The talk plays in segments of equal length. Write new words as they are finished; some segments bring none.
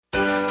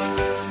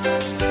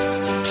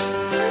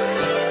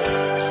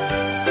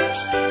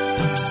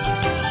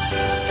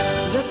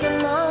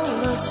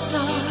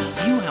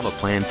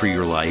plan for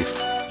your life?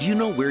 Do you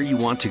know where you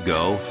want to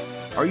go?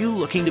 Are you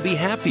looking to be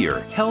happier,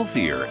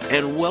 healthier,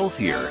 and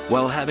wealthier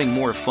while having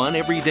more fun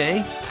every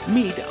day?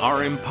 Meet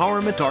our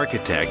empowerment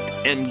architect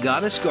and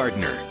goddess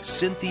gardener,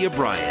 Cynthia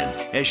Bryan,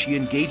 as she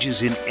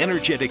engages in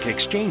energetic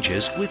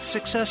exchanges with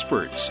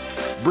successperts,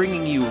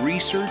 bringing you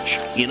research,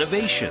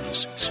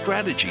 innovations,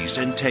 strategies,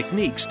 and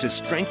techniques to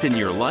strengthen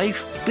your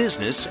life,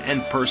 business,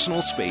 and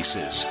personal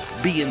spaces.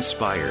 Be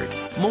inspired,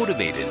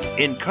 motivated,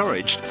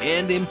 encouraged,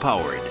 and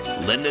empowered.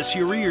 Lend us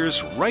your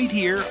ears right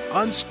here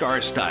on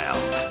Star Style.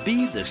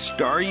 Be the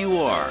star you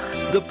are.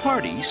 The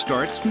party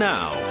starts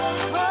now.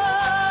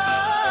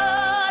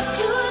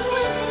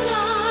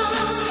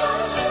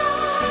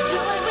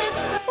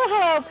 Well,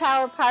 hello,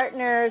 Power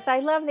Partners. I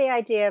love the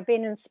idea of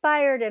being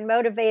inspired and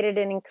motivated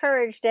and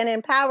encouraged and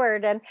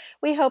empowered, and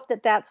we hope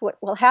that that's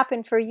what will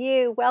happen for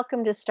you.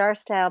 Welcome to Star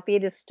Style. Be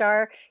the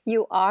star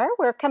you are.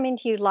 We're coming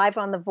to you live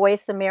on the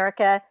Voice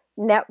America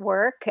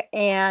Network,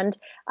 and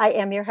I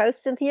am your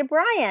host, Cynthia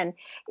Bryan.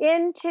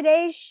 In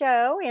today's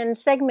show, in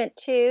segment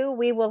 2,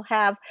 we will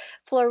have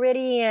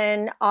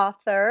Floridian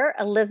author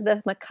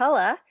Elizabeth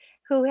McCulloch,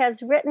 who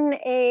has written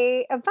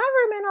a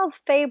environmental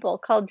fable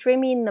called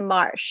Dreaming the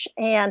Marsh,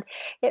 and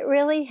it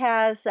really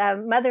has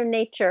Mother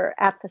Nature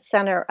at the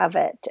center of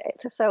it.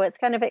 So it's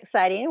kind of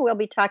exciting. We'll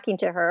be talking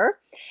to her.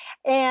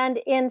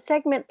 And in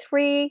segment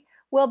 3,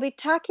 we'll be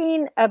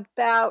talking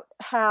about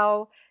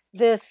how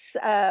this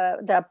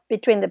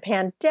between the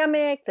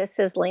pandemic, the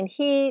sizzling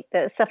heat,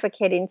 the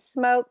suffocating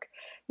smoke,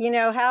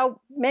 how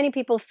many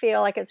people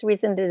feel like it's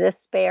reason to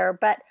despair.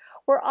 But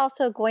we're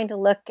also going to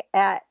look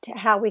at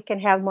how we can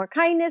have more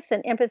kindness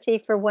and empathy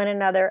for one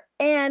another,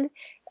 and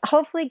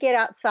hopefully get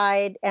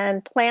outside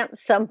and plant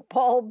some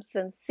bulbs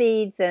and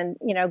seeds and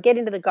get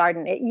into the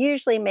garden. It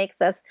usually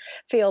makes us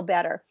feel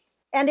better.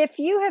 And if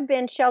you have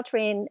been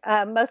sheltering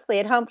mostly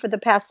at home for the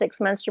past 6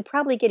 months, you're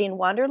probably getting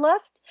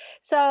wanderlust.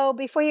 So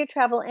before you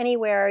travel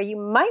anywhere, you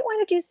might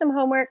want to do some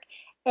homework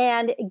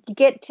and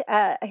get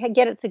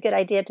it's a good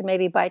idea to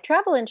maybe buy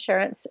travel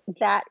insurance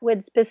that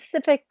would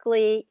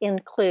specifically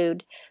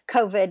include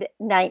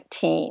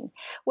COVID-19.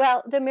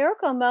 Well, the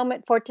miracle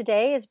moment for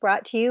today is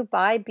brought to you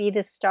by Be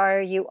the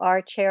Star You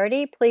Are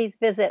charity. Please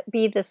visit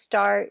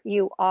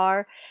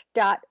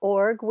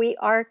BeTheStarYouAre.org. We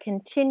are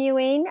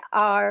continuing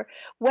our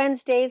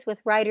Wednesdays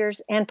with writers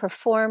and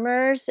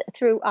performers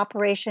through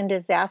Operation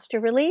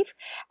Disaster Relief,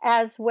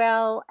 as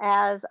well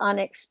as on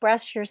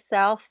Express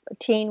Yourself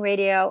Teen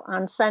Radio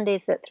on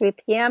Sundays at 3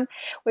 p.m.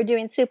 We're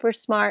doing Super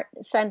Smart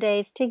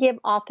Sundays to give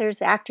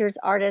authors, actors,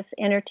 artists,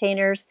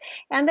 entertainers,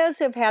 and those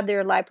who have had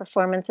their live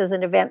performances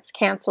and events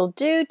canceled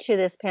due to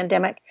this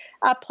pandemic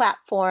a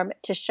platform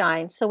to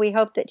shine. So we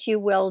hope that you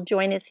will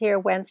join us here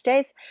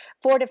Wednesdays,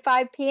 4 to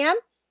 5 p.m.,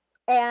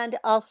 and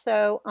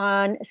also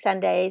on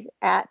Sundays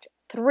at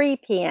 3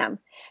 p.m.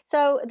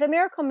 So the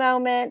miracle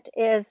moment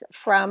is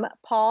from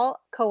Paul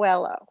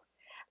Coelho.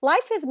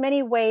 Life has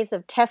many ways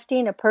of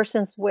testing a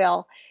person's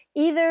will,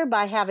 either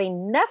by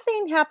having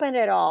nothing happen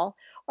at all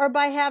or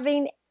by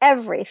having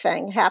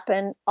everything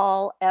happen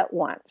all at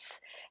once.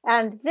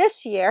 And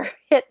this year,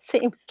 it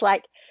seems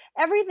like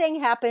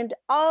everything happened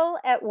all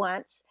at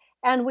once,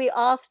 and we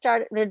all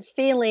started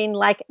feeling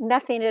like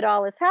nothing at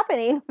all is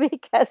happening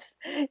because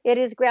it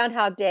is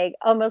Groundhog Day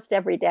almost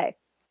every day.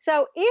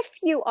 So if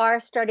you are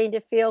starting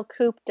to feel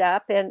cooped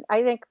up, and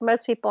I think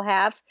most people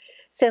have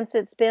since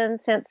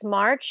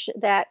March,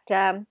 that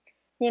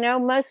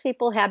most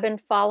people have been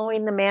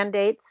following the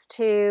mandates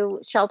to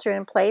shelter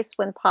in place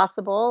when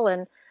possible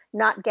and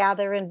not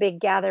gather in big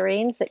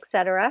gatherings,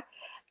 etc.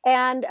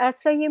 And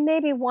so you may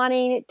be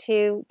wanting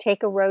to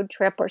take a road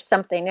trip or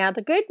something. Now,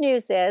 the good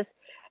news is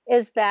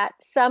that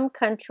some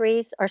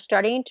countries are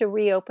starting to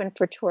reopen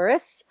for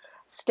tourists,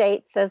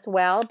 states as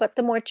well. But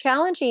the more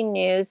challenging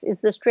news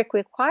is the strict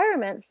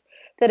requirements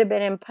that have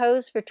been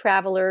imposed for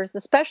travelers,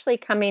 especially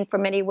coming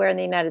from anywhere in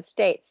the United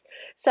States.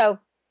 So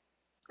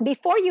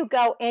before you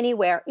go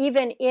anywhere,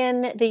 even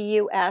in the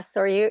U.S.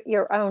 or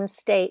your own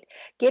state,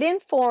 get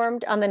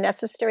informed on the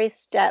necessary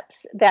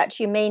steps that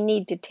you may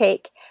need to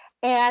take,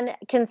 and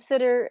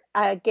consider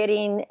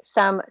getting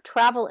some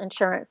travel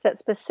insurance that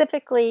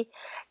specifically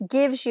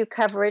gives you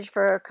coverage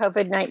for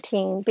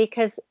COVID-19,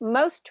 because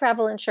most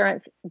travel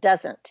insurance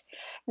doesn't.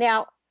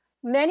 Now,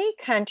 many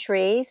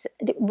countries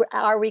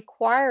are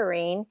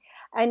requiring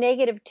a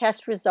negative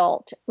test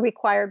result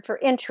required for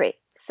entry.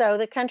 So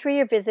the country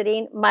you're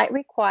visiting might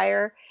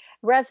require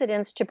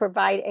residents to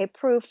provide a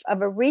proof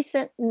of a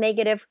recent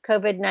negative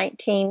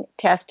COVID-19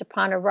 test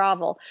upon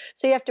arrival.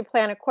 So you have to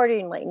plan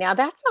accordingly. Now,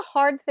 that's a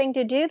hard thing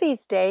to do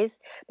these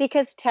days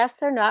because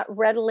tests are not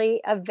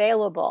readily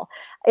available.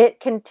 It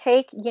can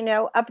take,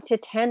 up to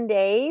 10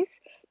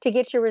 days to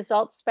get your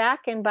results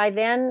back. And by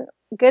then,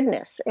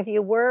 goodness, if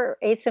you were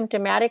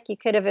asymptomatic, you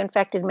could have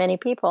infected many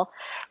people.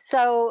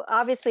 So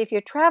obviously, if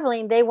you're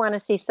traveling, they want to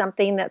see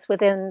something that's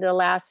within the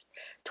last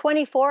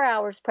 24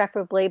 hours,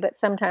 preferably, but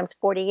sometimes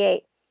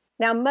 48.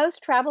 Now,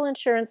 most travel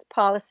insurance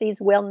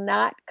policies will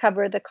not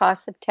cover the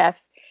cost of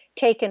tests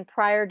taken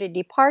prior to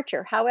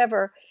departure.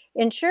 However,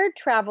 insured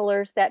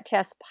travelers that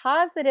test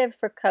positive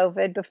for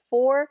COVID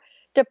before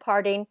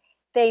departing,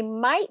 they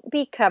might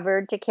be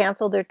covered to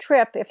cancel their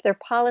trip if their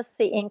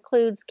policy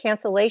includes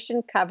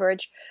cancellation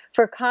coverage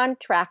for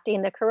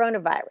contracting the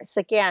coronavirus.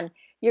 Again,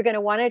 you're going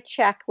to want to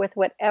check with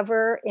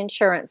whatever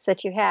insurance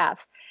that you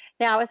have.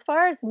 Now, as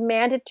far as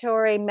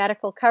mandatory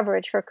medical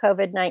coverage for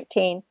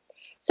COVID-19,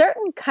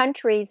 certain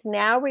countries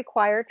now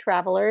require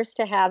travelers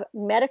to have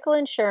medical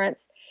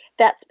insurance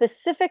that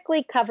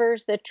specifically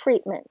covers the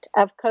treatment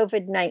of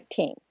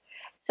COVID-19.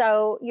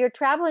 So your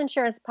travel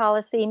insurance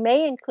policy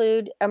may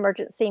include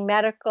emergency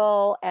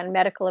medical and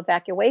medical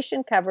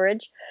evacuation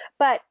coverage,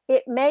 but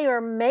it may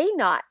or may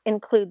not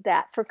include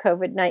that for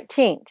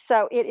COVID-19.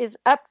 So it is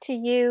up to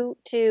you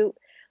to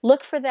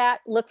look for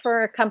that, look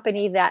for a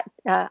company that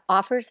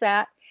offers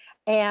that,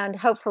 and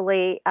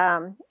hopefully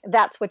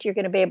that's what you're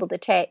going to be able to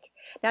take.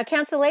 Now,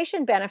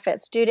 cancellation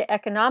benefits due to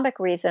economic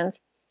reasons.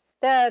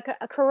 The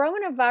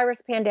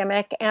coronavirus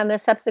pandemic and the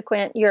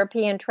subsequent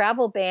European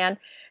travel ban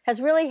has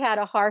really had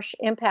a harsh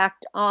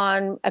impact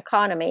on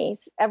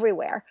economies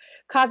everywhere,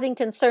 causing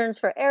concerns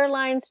for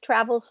airlines,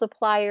 travel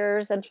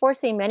suppliers, and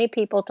forcing many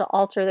people to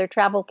alter their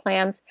travel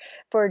plans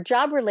for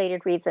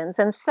job-related reasons.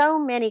 And so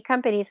many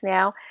companies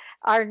now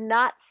are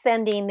not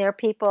sending their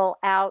people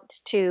out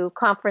to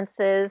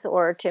conferences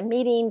or to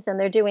meetings, and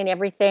they're doing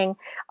everything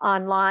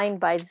online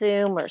by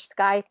Zoom or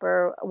Skype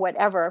or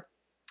whatever.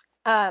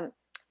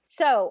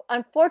 So,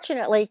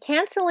 unfortunately,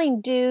 canceling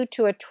due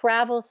to a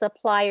travel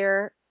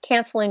supplier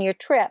canceling your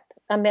trip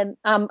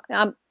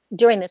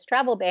during this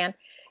travel ban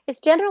is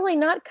generally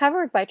not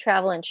covered by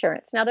travel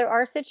insurance. Now, there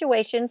are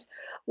situations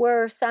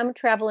where some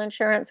travel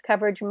insurance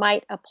coverage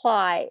might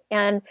apply,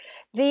 and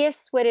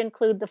this would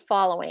include the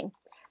following.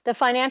 The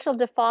financial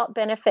default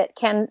benefit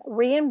can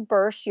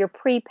reimburse your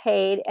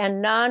prepaid and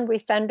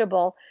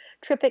non-refundable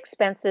trip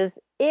expenses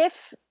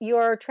if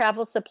your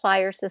travel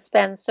supplier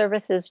suspends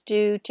services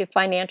due to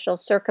financial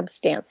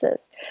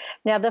circumstances.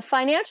 Now, the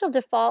financial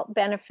default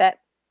benefit,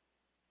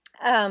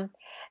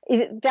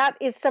 that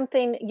is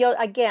something you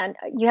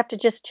have to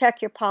just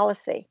check your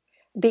policy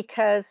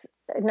because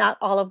not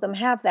all of them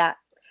have that.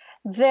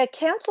 The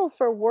cancel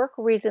for work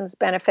reasons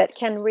benefit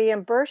can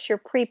reimburse your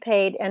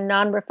prepaid and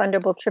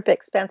non-refundable trip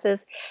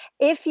expenses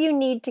if you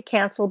need to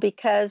cancel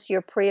because your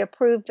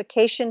pre-approved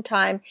vacation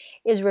time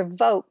is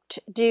revoked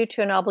due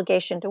to an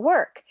obligation to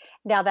work.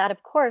 Now, that,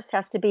 of course,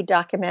 has to be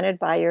documented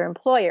by your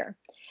employer.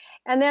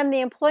 And then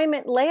the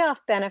employment layoff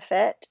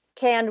benefit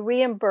can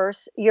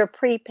reimburse your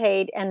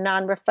prepaid and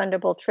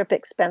non-refundable trip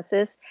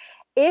expenses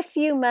if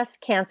you must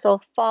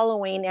cancel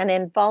following an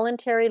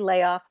involuntary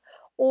layoff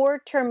or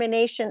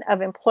termination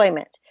of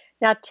employment.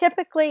 Now,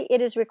 typically,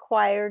 it is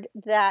required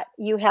that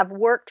you have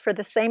worked for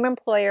the same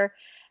employer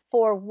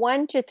for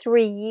 1 to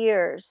 3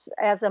 years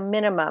as a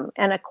minimum.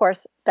 And of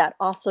course, that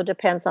also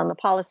depends on the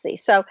policy.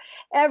 So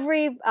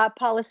every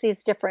policy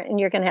is different, and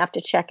you're going to have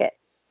to check it.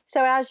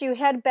 So as you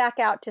head back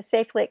out to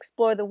safely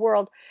explore the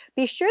world,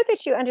 be sure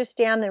that you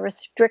understand the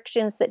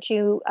restrictions that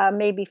you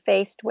may be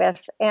faced with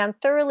and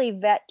thoroughly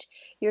vet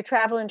your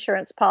travel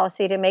insurance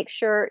policy to make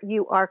sure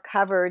you are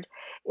covered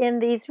in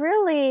these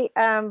really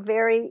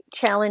very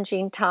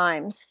challenging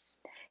times.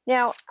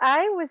 Now,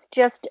 I was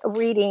just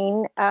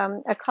reading,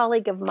 a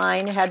colleague of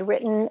mine had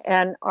written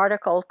an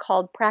article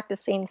called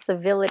Practicing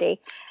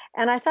Civility,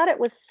 and I thought it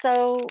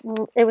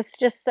was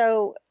just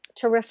so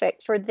terrific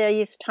for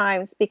these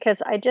times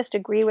because I just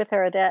agree with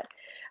her that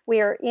we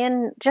are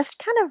in just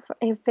kind of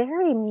a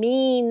very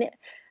mean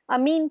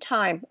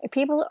time.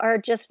 People are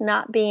just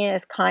not being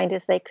as kind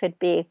as they could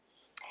be.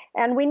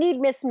 And we need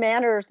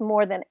mismanners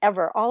more than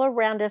ever. All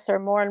around us are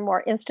more and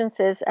more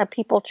instances of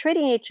people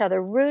treating each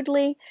other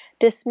rudely,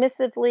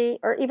 dismissively,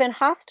 or even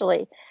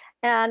hostilely.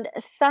 And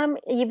some,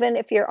 even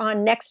if you're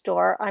on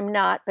Nextdoor, I'm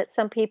not, but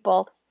some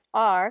people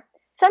are.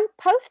 Some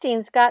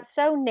postings got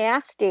so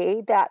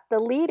nasty that the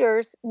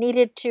leaders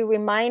needed to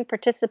remind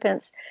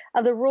participants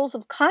of the rules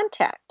of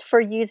contact for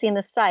using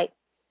the site.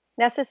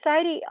 Now,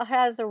 society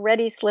has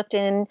already slipped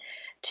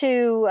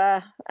into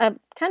a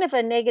kind of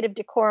a negative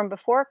decorum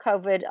before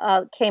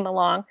COVID came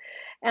along,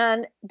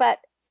 but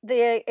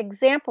the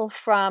example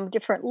from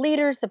different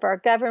leaders of our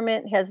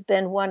government has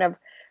been one of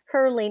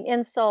hurling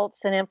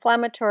insults and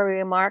inflammatory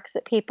remarks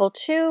at people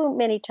too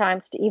many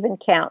times to even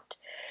count.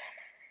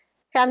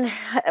 And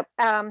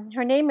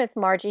her name is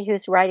Margie,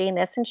 who's writing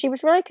this, and she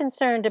was really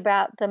concerned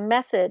about the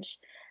message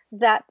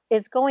that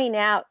is going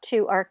out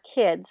to our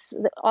kids,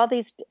 all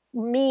these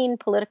mean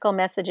political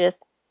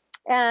messages,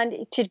 and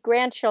to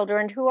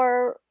grandchildren who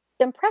are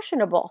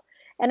impressionable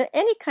and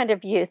any kind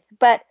of youth.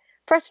 But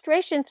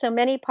frustration so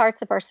many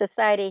parts of our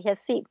society has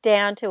seeped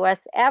down to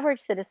us average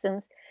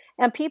citizens,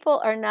 and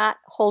people are not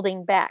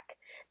holding back.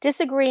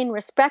 Disagreeing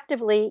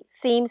respectively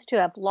seems to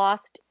have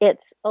lost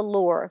its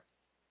allure.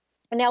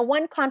 Now,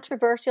 one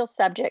controversial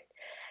subject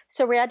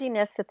surrounding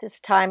us at this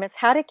time is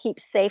how to keep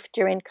safe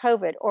during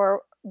COVID,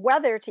 or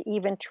whether to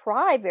even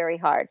try very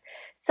hard.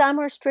 Some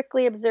are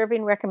strictly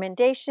observing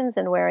recommendations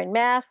and wearing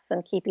masks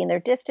and keeping their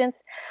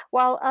distance,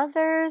 while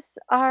others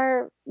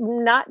are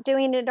not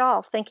doing it at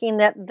all, thinking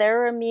that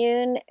they're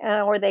immune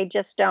or they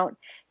just don't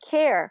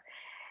care.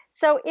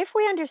 So, if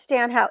we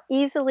understand how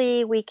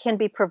easily we can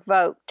be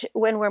provoked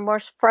when we're more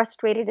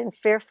frustrated and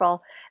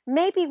fearful,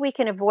 maybe we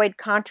can avoid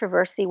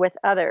controversy with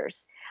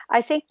others.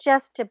 I think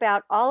just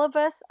about all of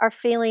us are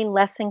feeling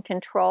less in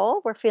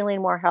control. We're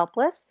feeling more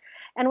helpless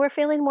and we're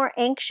feeling more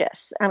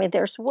anxious. I mean,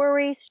 there's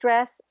worry,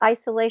 stress,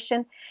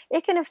 isolation.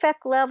 It can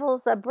affect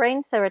levels of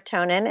brain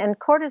serotonin and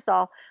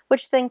cortisol,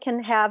 which then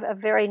can have a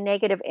very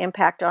negative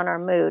impact on our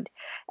mood.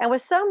 And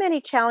with so many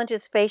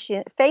challenges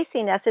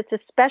facing us, it's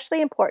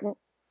especially important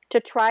to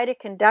try to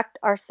conduct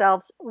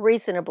ourselves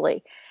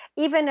reasonably,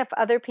 even if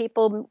other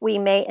people we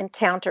may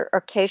encounter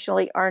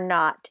occasionally are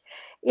not.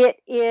 It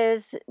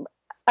is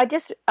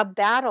just a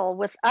battle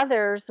with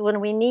others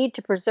when we need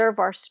to preserve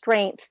our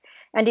strength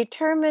and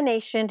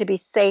determination to be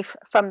safe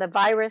from the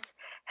virus,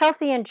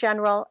 healthy in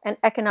general, and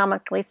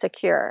economically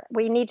secure.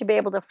 We need to be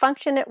able to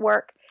function at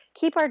work,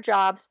 keep our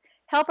jobs,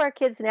 help our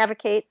kids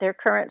navigate their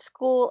current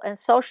school and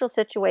social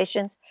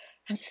situations,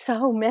 and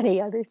so many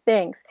other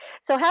things.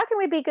 So how can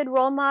we be good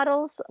role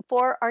models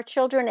for our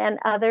children and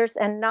others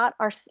and not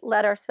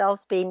let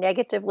ourselves be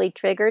negatively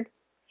triggered?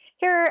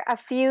 Here are a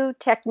few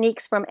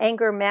techniques from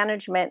anger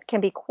management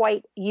can be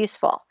quite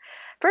useful.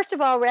 First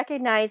of all,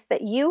 recognize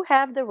that you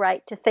have the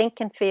right to think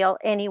and feel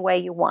any way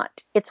you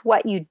want. It's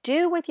what you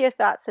do with your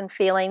thoughts and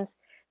feelings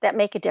that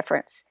make a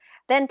difference.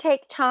 Then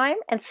take time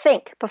and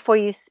think before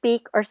you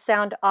speak or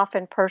sound off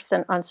in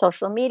person on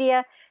social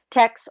media,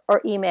 texts,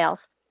 or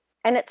emails.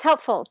 And it's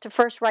helpful to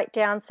first write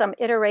down some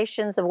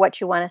iterations of what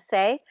you want to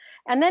say,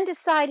 and then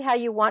decide how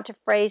you want to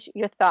phrase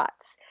your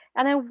thoughts.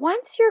 And then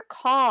once you're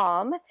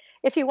calm,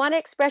 if you want to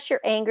express your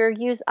anger,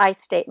 use I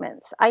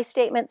statements. I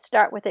statements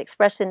start with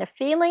expressing a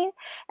feeling,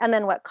 and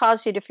then what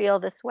caused you to feel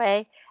this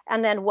way,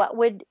 and then what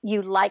would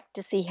you like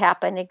to see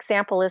happen.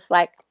 Example is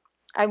like,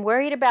 I'm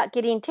worried about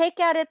getting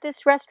takeout at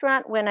this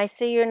restaurant when I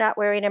see you're not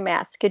wearing a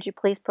mask. Could you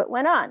please put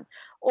one on?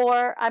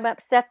 Or I'm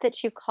upset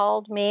that you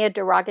called me a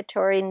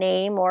derogatory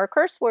name or a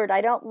curse word.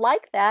 I don't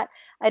like that.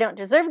 I don't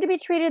deserve to be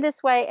treated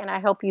this way, and I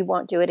hope you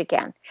won't do it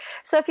again.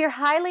 So if you're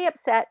highly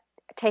upset,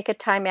 take a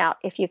time out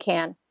if you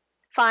can.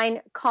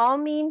 Find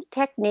calming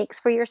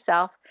techniques for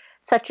yourself,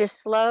 such as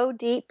slow,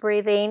 deep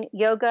breathing,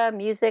 yoga,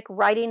 music,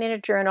 writing in a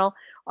journal,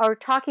 or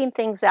talking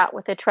things out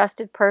with a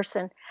trusted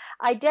person.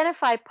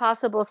 Identify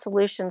possible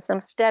solutions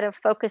instead of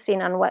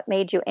focusing on what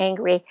made you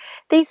angry.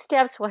 These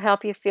steps will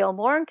help you feel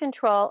more in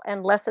control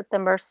and less at the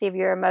mercy of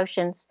your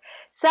emotions.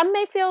 Some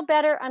may feel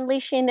better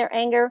unleashing their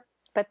anger,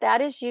 but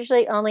that is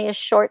usually only a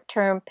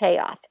short-term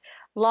payoff.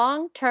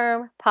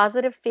 Long-term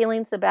positive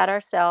feelings about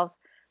ourselves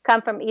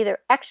come from either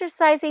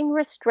exercising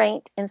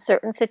restraint in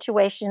certain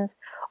situations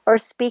or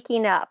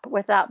speaking up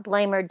without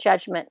blame or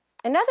judgment.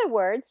 In other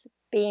words,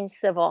 being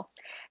civil.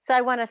 So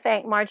I want to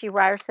thank Margie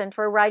Ryerson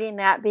for writing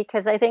that,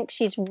 because I think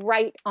she's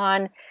right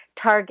on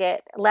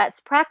target.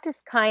 Let's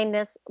practice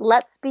kindness.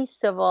 Let's be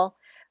civil.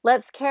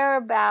 Let's care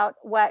about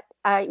what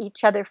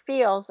each other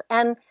feels,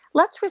 and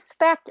let's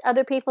respect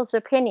other people's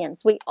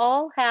opinions. We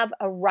all have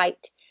a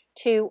right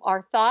to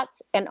our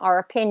thoughts and our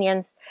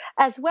opinions,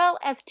 as well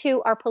as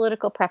to our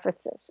political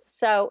preferences.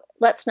 So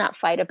let's not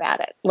fight about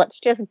it. Let's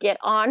just get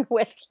on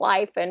with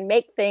life and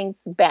make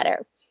things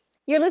better.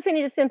 You're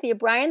listening to Cynthia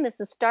Bryan. This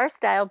is Star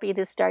Style, Be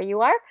the Star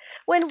You Are.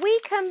 When we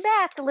come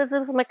back,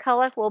 Elizabeth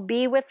McCulloch will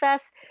be with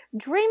us,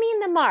 Dreaming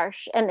the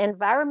Marsh, an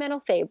environmental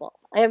fable.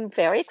 I am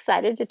very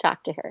excited to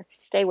talk to her.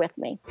 Stay with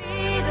me. Be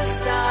the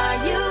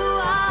star you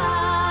are.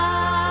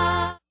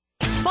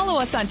 Follow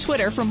us on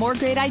Twitter for more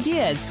great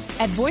ideas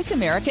at Voice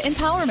America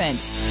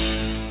Empowerment.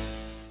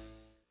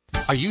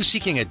 Are you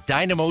seeking a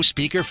dynamo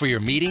speaker for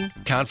your meeting,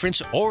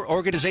 conference, or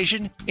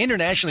organization?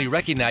 Internationally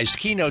recognized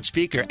keynote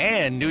speaker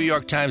and New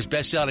York Times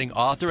bestselling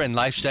author and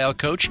lifestyle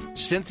coach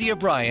Cynthia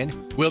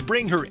Bryan will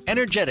bring her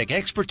energetic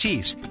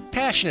expertise,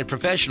 passionate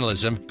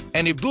professionalism,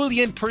 and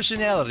ebullient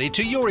personality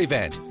to your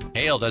event.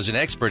 Hailed as an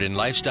expert in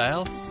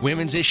lifestyle,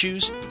 women's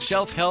issues,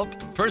 self-help,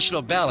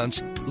 personal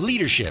balance,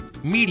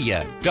 leadership,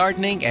 media,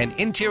 gardening, and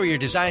interior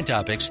design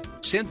topics,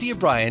 Cynthia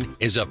Bryan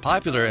is a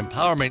popular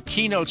empowerment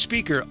keynote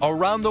speaker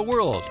around the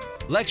world,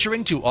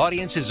 lecturing to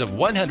audiences of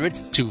 100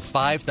 to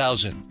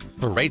 5,000.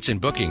 For rates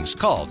and bookings,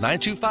 call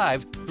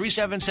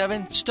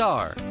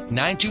 925-377-STAR,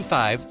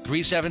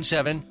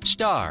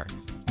 925-377-STAR,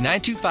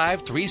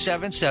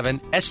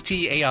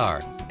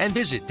 925-377-STAR, and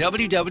visit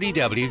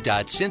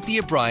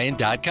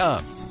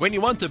www.cynthiabryan.com. When you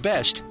want the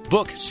best,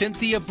 book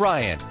Cynthia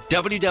Bryan,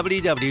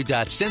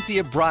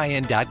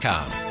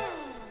 www.cynthiabryan.com.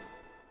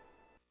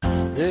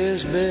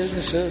 This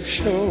business of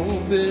show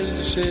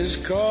business is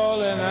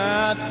calling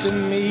out to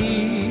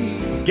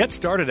me. Get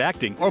started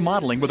acting or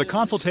modeling with a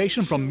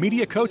consultation from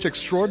media coach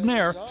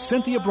extraordinaire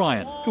Cynthia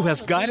Bryan, who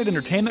has guided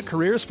entertainment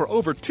careers for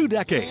over 2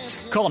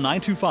 decades. Call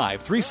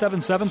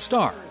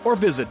 925-377-STAR or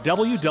visit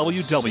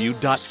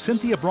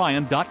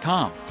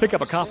www.cynthiabryan.com. Pick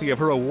up a copy of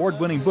her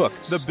award-winning book,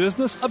 The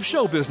Business of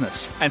Show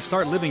Business, and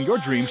start living your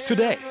dreams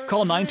today.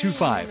 Call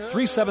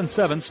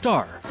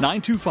 925-377-STAR.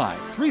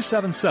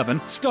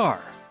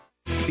 925-377-STAR.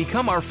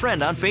 Become our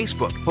friend on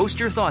Facebook. Post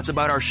your thoughts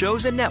about our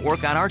shows and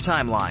network on our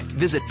timeline.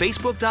 Visit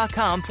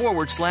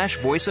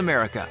Facebook.com/Voice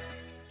America.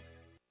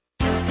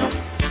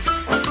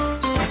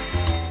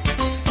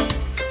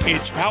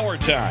 It's power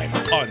time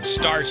on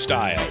Star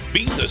Style.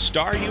 Be the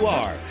star you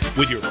are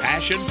with your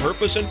passion,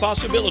 purpose, and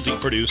possibility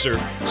producer,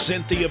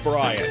 Cynthia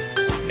Bryan.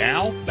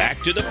 Now, back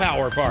to the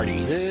power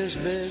party. It's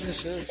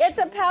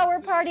a power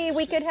party.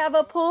 We could have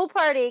a pool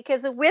party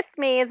because with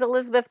me is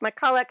Elizabeth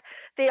McCulloch,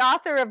 the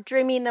author of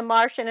Dreaming the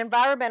Marsh, an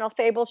environmental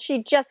fable.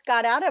 She just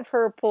got out of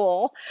her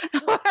pool.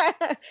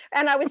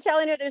 And I was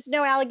telling her there's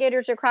no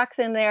alligators or crocs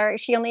in there.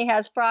 She only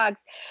has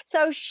frogs.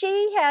 So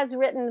she has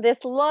written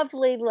this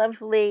lovely,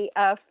 lovely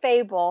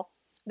fable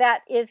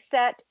that is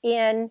set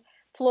in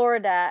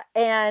Florida,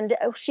 and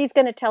she's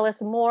going to tell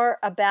us more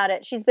about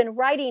it. She's been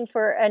writing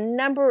for a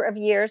number of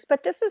years,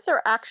 but this is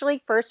her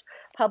actually first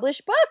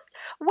published book.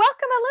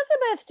 Welcome,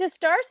 Elizabeth, to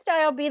Star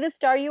Style. Be the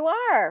star you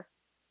are.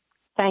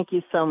 Thank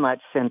you so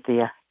much,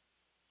 Cynthia.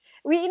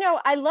 Well,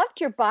 I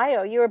loved your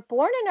bio. You were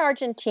born in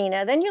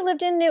Argentina, then you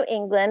lived in New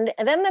England,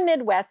 and then the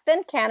Midwest,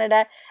 then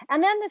Canada,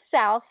 and then the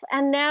South,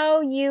 and now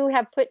you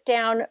have put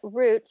down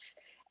roots.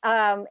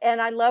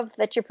 And I love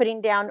that you're putting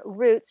down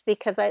roots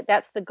because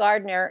that's the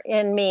gardener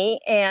in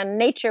me and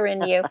nature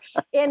in you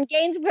in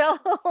Gainesville,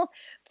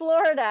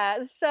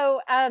 Florida.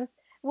 So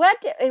where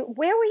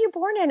were you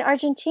born in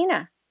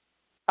Argentina?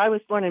 I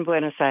was born in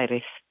Buenos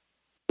Aires.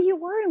 You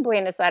were in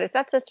Buenos Aires.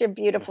 That's such a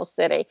beautiful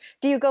city.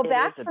 Do you go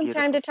back from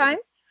time to time?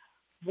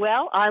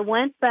 Well, I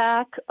went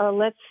back,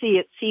 let's see,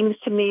 it seems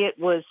to me it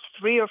was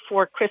 3 or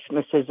 4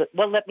 Christmases.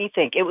 Well, let me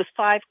think. It was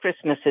 5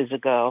 Christmases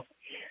ago.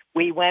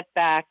 We went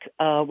back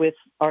with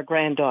our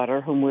granddaughter,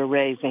 whom we're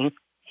raising,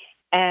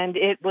 and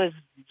it was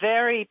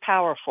very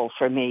powerful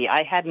for me.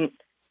 I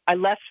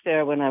left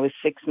there when I was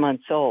 6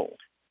 months old.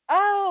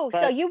 Oh,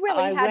 so you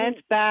really I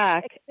went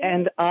back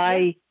and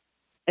I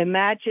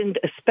imagined,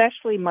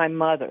 especially my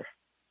mother,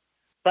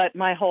 but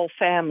my whole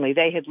family,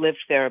 they had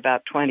lived there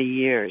about 20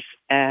 years.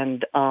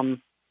 And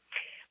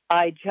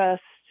I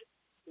just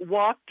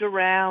walked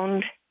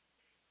around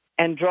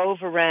and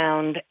drove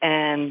around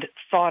and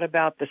thought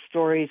about the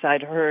stories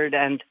I'd heard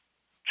and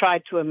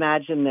tried to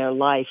imagine their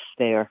life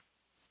there.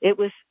 It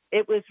was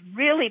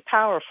really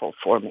powerful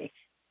for me.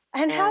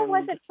 And how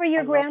was it for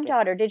your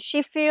granddaughter? Did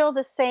she feel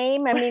the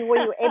same? I mean, were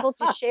you able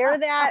to share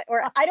that?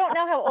 Or I don't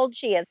know how old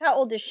she is. How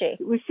old is she?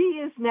 Well, she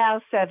is now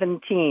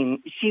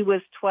 17. She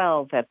was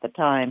 12 at the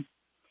time.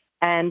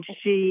 And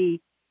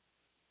she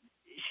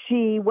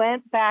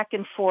went back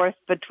and forth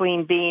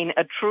between being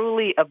a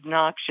truly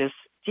obnoxious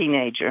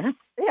teenager.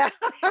 Yeah.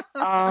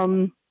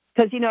 Because,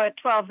 at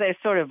 12, they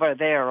sort of are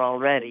there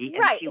already.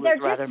 Right. They're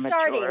just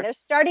starting. Mature. They're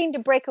starting to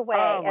break away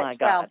at 12,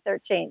 God.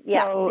 13.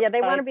 Yeah. So they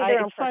want to be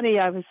their own person. It's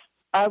funny,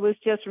 I was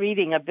just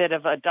reading a bit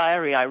of a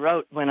diary I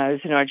wrote when I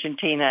was in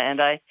Argentina,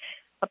 and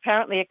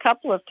apparently a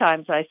couple of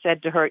times I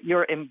said to her,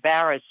 "You're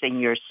embarrassing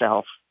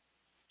yourself."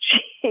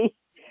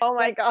 Oh,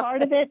 my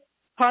God.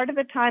 Part of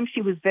the time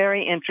she was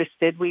very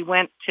interested. We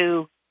went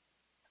to,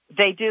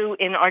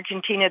 in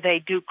Argentina, they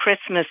do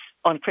Christmas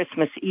on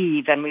Christmas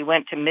Eve, and we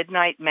went to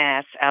midnight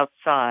mass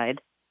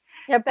outside.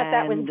 Yeah, I bet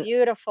that was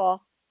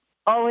beautiful.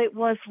 Oh, it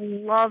was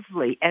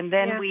lovely. And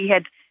then we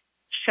had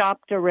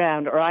shopped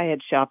around, or I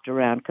had shopped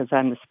around because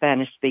I'm the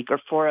Spanish speaker,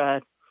 for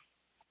a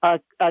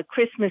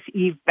Christmas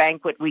Eve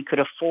banquet we could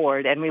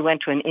afford, and we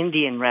went to an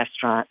Indian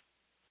restaurant.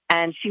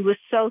 And she was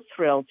so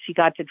thrilled. She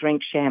got to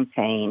drink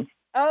champagne.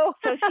 Oh,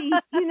 so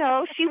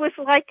she was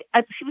like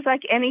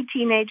any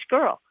teenage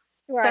girl.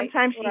 Right.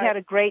 Sometimes she had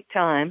a great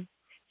time.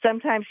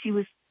 Sometimes she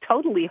was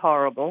totally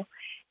horrible.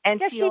 And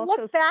does she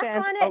look back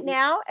on it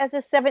now as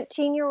a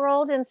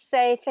 17-year-old and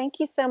say, "Thank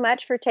you so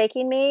much for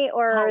taking me,"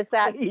 or is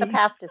that the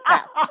past is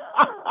past?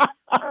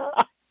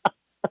 I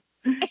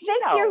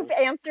think you've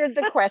answered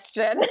the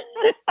question.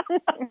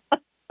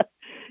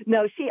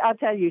 No, I'll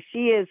tell you,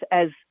 she is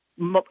as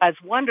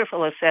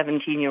wonderful a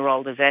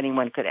 17-year-old as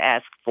anyone could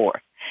ask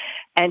for.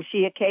 And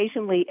she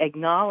occasionally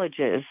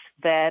acknowledges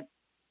that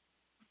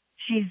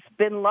she's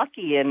been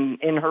lucky in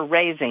her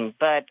raising,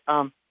 but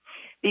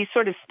these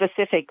sort of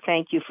specific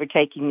 "thank you for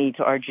taking me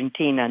to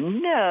Argentina,"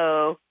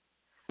 no.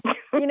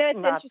 It's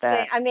interesting.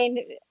 That. I mean,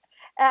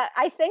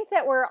 I think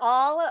that we're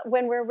all,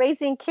 when we're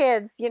raising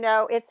kids,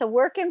 it's a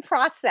work in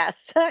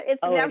process.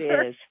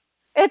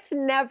 It's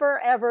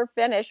never, ever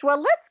finished. Well,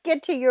 let's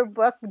get to your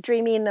book,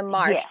 Dreaming the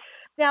Marsh. Yes.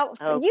 Now,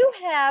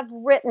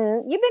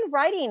 you've been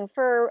writing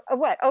for,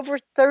 over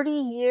 30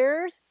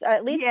 years?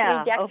 At least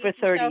 3 decades? Over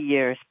 30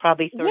 years,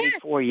 probably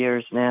 34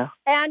 years now.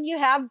 And you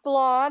have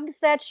blogs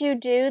that you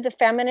do, The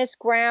Feminist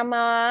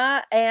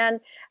Grandma, and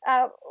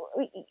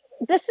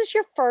this is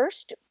your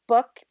first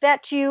book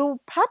that you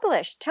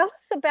published. Tell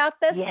us about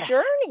this Yes.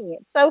 journey.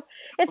 It's Well,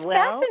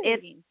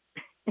 fascinating.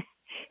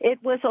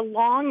 It was a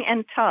long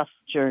and tough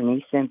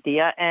journey,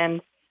 Cynthia.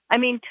 And I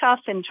mean,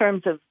 tough in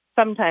terms of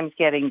sometimes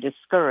getting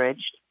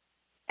discouraged.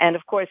 And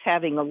of course,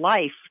 having a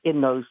life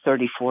in those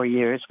 34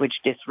 years,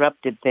 which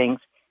disrupted things.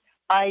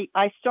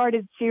 I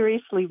started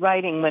seriously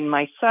writing when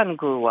my son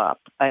grew up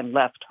and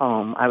left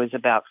home. I was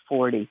about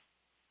 40.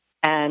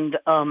 And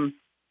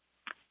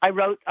I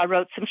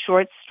wrote some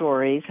short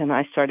stories, and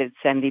I started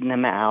sending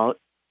them out.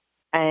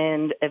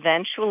 And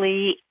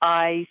eventually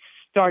I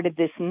started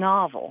this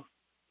novel,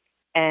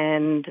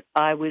 and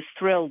I was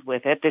thrilled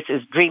with it. This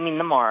is Dreaming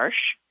the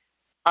Marsh.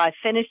 I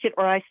finished it,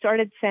 or I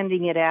started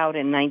sending it out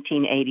in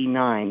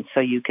 1989,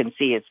 so you can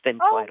see it's been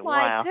quite a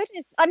while. Oh, my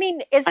goodness. I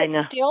mean, is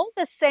it still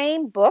the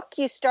same book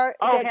you start?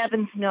 Oh,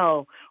 heavens,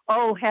 no.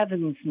 Oh,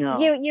 heavens, no.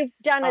 You've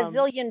done a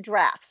zillion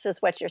drafts,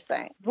 is what you're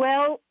saying.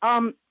 Well,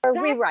 or that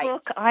rewrites.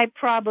 book, I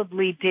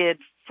probably did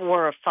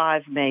 4 or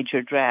 5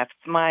 major drafts.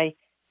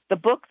 The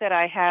book that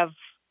I have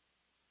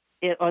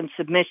on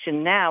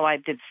submission now, I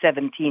did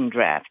 17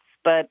 drafts.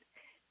 But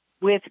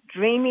with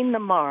Dreaming the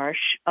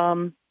Marsh,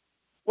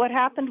 what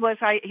happened was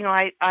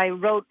I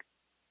wrote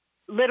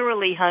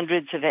literally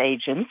hundreds of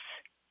agents,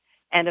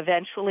 and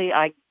eventually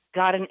I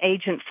got an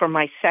agent for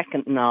my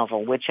second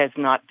novel, which has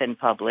not been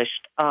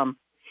published.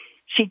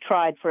 She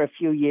tried for a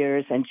few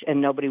years, and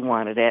nobody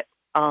wanted it.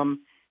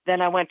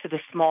 Then I went to the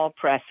small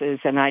presses,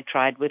 and I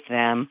tried with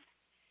them.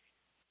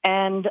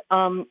 And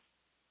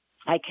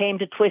I came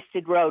to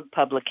Twisted Road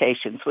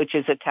Publications, which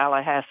is a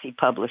Tallahassee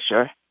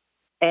publisher.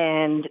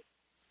 And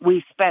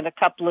we spent a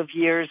couple of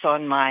years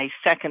on my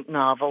second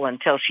novel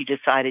until she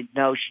decided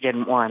no, she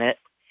didn't want it.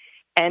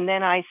 And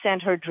then I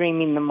sent her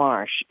Dreaming the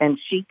Marsh, and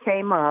she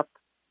came up.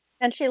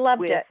 And she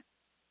loved it.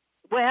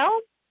 Well,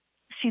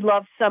 she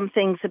loved some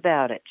things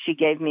about it. She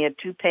gave me a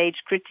 2-page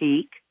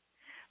critique,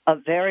 a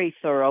very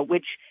thorough,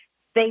 which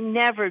they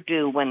never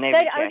do when they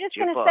reject I was just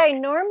going to say,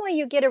 normally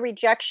you get a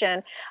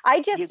rejection.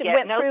 I just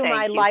went through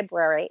my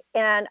library,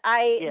 and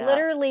I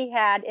literally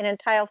had an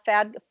entire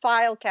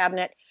file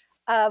cabinet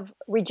of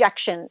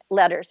rejection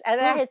letters.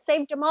 And I had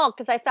saved them all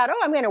because I thought,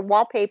 I'm going to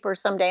wallpaper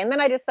someday. And then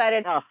I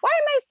decided, why am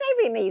I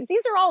saving these?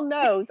 These are all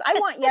no's. I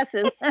want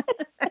yeses.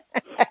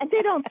 And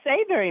they don't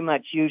say very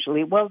much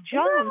usually. Well,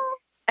 Joan,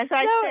 as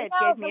I said,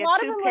 gave me a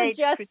lot of them were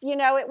just,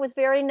 it was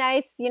very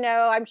nice.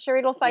 I'm sure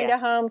it'll find a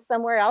home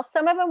somewhere else.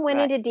 Some of them went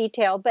into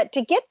detail, but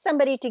to get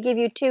somebody to give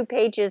you 2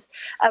 pages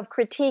of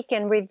critique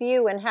and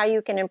review and how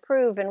you can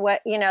improve and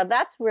what,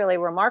 that's really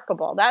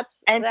remarkable.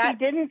 She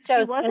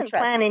wasn't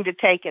planning to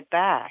take it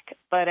back.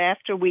 But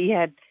after we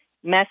had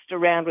messed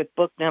around with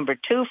book number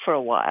 2 for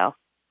a while,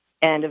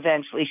 and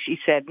eventually she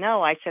said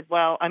no, I said,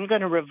 well, I'm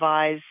going to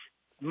revise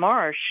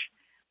Marsh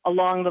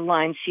along the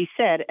lines she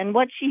said. And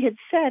what she had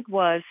said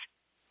was,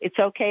 it's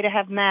okay to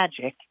have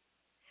magic,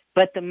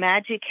 but the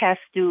magic has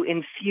to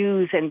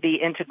infuse and be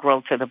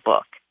integral to the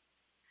book.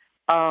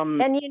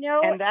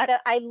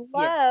 I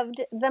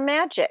loved the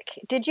magic.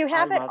 Did you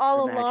have it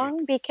all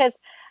along? Because,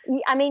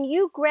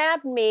 you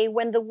grabbed me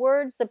when the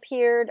words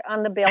appeared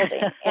on the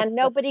building and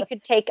nobody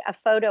could take a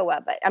photo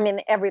of it.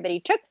 Everybody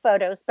took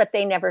photos, but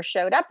they never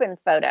showed up in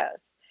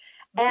photos.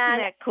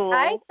 Wasn't that cool?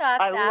 I thought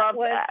that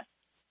was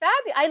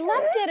fabulous. I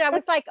loved it. I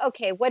was like,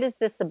 okay, what is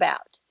this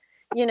about?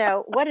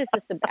 What is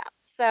this about?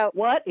 So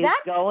what is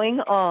going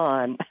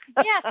on?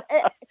 Yes.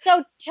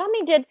 So tell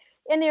me,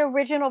 in the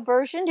original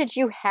version, did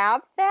you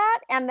have that?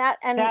 And that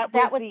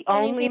was the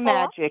only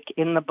magic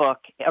in the book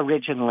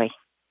originally.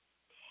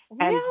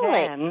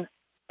 Really? And then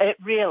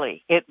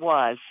it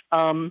was.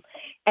 And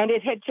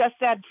it had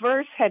that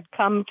verse had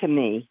come to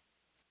me.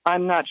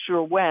 I'm not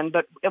sure when,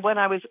 but when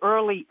I was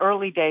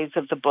early days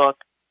of the book,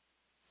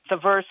 the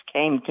verse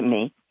came to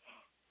me.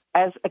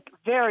 As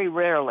very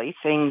rarely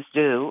things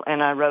do,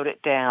 and I wrote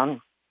it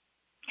down.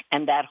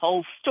 And that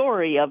whole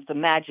story of the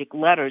magic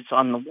letters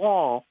on the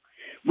wall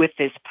with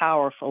this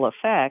powerful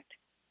effect,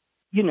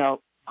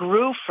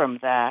 grew from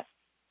that.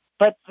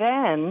 But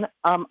then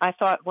I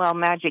thought, well,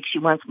 magic, she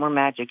wants more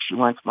magic, she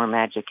wants more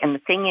magic. And the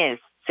thing is,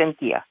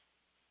 Cynthia,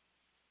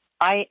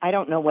 I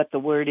don't know what the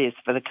word is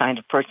for the kind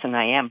of person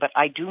I am, but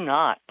I do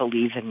not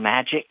believe in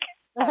magic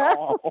at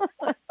all.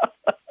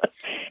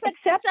 But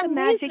except the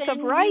magic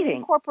of writing. You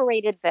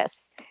incorporated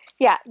this.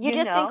 Yeah, you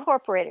just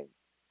incorporated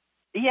this.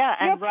 Yeah,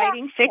 and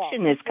writing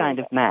fiction is kind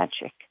of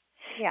magic.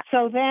 Yeah.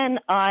 So then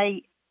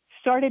I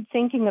started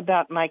thinking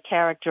about my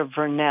character,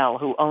 Vernell,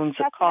 who owns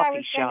a coffee shop. That's what I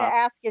was going to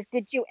ask is,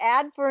 did you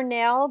add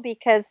Vernell?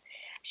 Because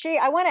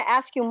I want to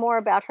ask you more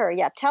about her.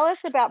 Yeah, tell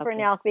us about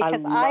Vernell,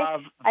 because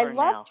I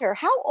loved her.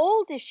 How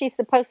old is she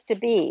supposed to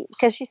be?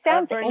 Because she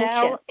sounds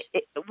ancient.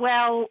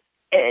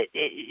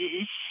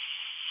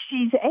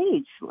 She's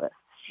ageless.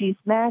 She's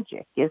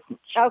magic, isn't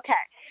she? Okay,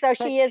 so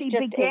she is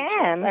just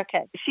ageless.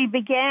 Okay. She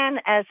began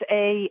as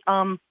a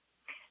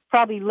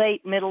probably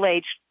late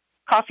middle-aged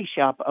coffee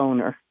shop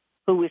owner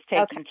who was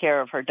taking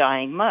care of her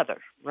dying mother,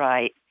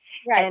 right?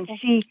 Right. And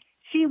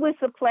she was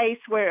the place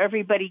where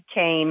everybody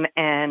came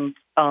and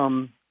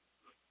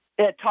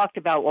talked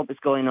about what was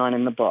going on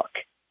in the book.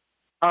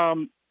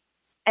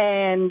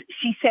 And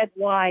she said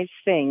wise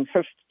things.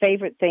 Her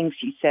favorite things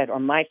she said, or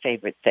my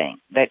favorite thing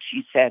that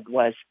she said,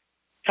 was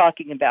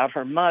talking about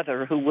her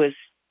mother, who was,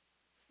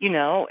 you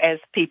know, as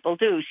people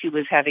do, she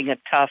was having a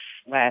tough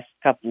last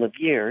couple of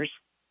years.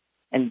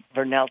 And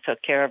Vernell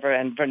took care of her.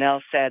 And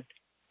Vernell said,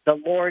 "The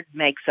Lord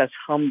makes us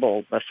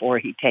humble before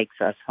he takes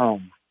us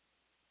home."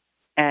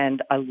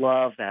 And I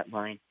love that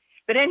line.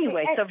 But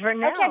anyway, so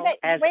Vernell... Okay,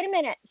 but wait a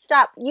minute.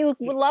 Stop. You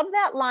love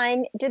that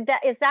line.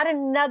 Is that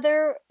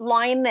another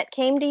line that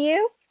came to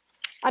you?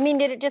 I mean,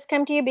 did it just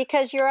come to you?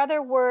 Because your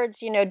other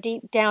words, you know,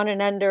 deep down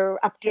and under,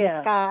 up to the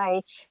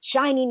sky,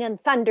 shining in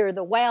thunder,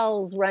 the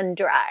wells run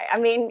dry. I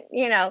mean,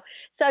 you know,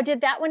 so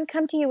did that one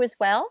come to you as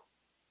well?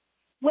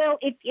 Well,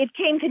 it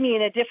came to me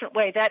in a different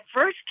way. That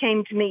verse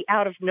came to me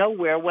out of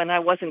nowhere when I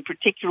wasn't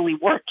particularly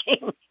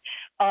working.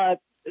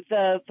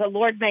 The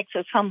Lord makes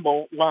us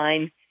humble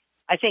line,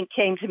 I think,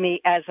 came to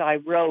me as I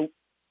wrote,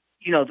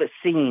 you know, the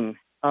scene.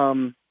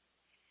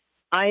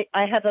 I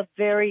have a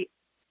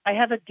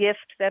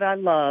gift that I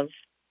love,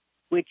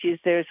 which is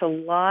there's a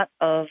lot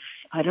of,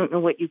 I don't know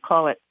what you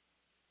call it,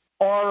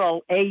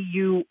 aural,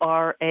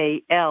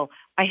 A-U-R-A-L.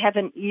 I have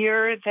an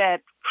ear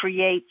that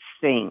creates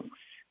things,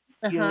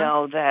 you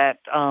know, that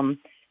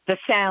the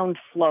sound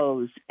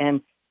flows.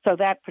 And so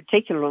that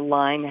particular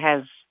line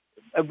has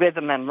a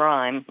rhythm and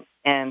rhyme,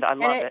 and I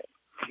love it.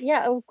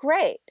 Yeah, oh,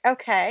 great.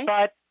 Okay.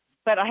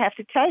 But I have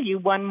to tell you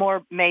one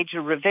more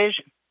major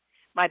revision.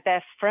 My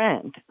best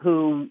friend,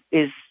 who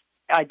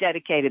I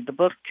dedicated the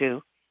book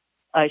to,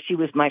 she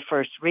was my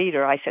first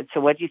reader. I said,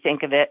 "So what did you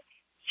think of it?"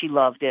 She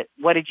loved it.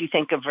 "What did you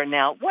think of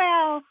Vernell?"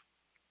 "Well,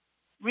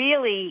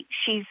 really,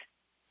 she's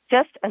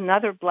just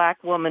another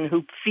Black woman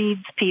who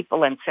feeds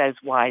people and says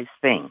wise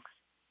things."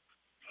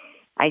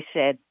 I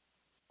said,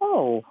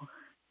 "Oh,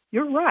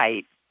 you're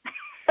right."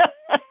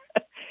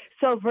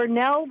 So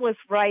Vernell was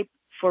ripe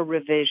for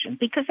revision,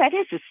 because that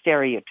is a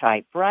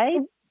stereotype, right?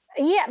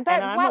 Yeah, but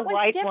and I'm what a was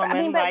white different?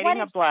 woman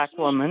writing a Black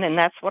woman, and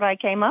that's what I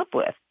came up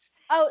with.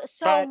 Oh,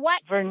 so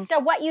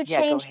But what you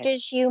changed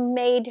is you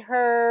made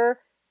her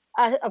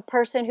a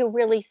person who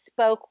really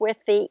spoke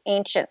with the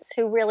ancients,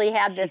 who really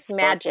had this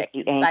magic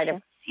inside of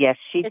her. Yes,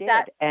 she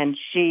did. And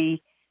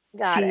she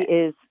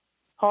is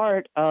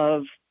part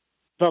of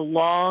the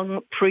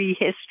long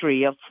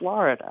prehistory of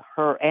Florida.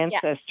 Her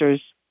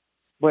ancestors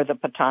were the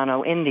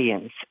Patano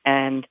Indians,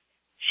 and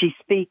she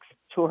speaks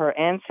to her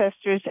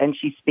ancestors and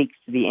she speaks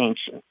to the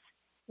ancients.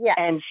 Yes.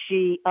 And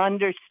she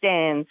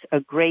understands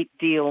a great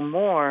deal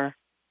more,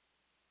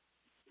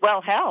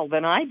 well, hell,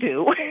 than I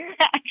do,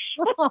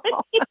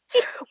 actually.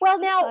 Well,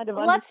 now,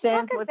 let's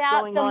talk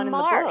about the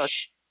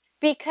Marsh,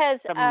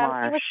 because it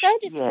was so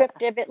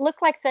descriptive. Yeah. It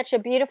looked like such a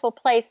beautiful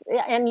place.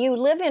 And you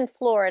live in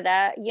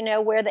Florida, you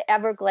know, where the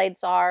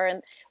Everglades are.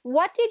 And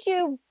what did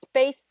you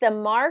base the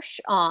marsh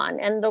on,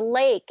 and the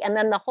lake, and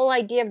then the whole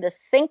idea of the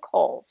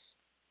sinkholes?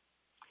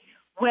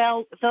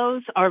 Well,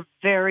 those are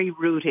very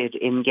rooted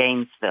in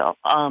Gainesville.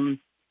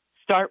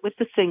 Start with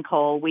the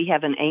sinkhole. We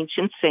have an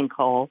ancient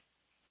sinkhole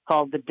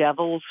called the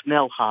Devil's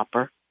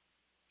Millhopper,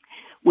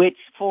 which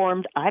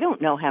formed, I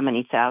don't know how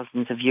many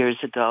thousands of years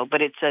ago,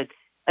 but it's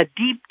a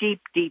deep,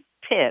 deep, deep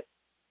pit,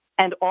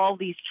 and all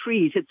these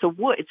trees. It's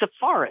a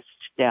forest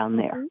down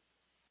there. Mm-hmm.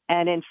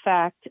 And in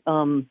fact,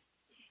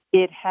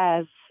 it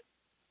has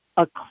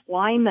a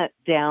climate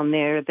down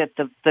there that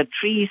the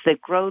trees that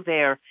grow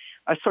there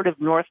are sort of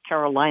North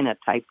Carolina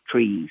type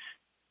trees.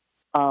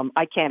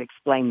 I can't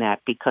explain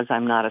that because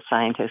I'm not a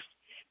scientist,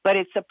 but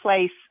it's a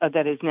place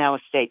that is now a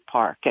state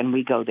park, and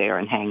we go there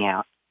and hang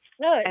out.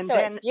 No,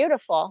 it's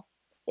beautiful.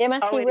 It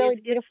must be really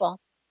beautiful.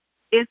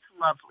 It's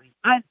lovely.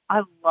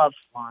 I love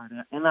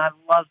Florida, and I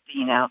love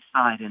being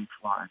outside in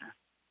Florida.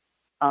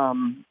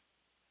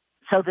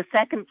 So the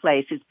second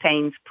place is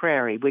Payne's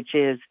Prairie, which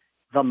is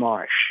the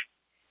Marsh.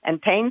 And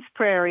Payne's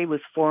Prairie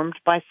was formed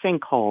by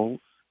sinkholes.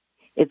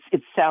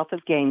 It's south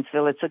of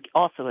Gainesville. It's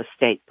also a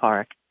state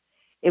park.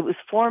 It was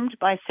formed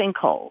by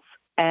sinkholes.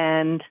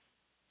 And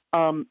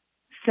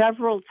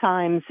several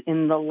times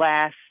in the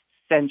last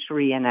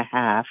century and a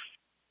half,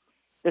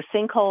 the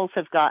sinkholes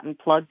have gotten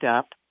plugged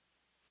up,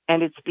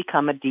 and it's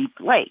become a deep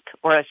lake,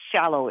 or a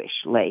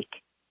shallowish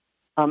lake.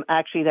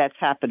 Actually, that's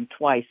happened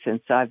twice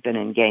since I've been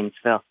in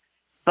Gainesville.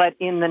 But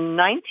in the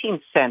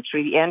 19th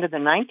century, the end of the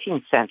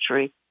 19th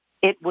century,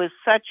 it was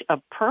such a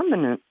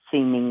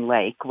permanent-seeming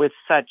lake with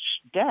such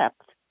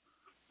depth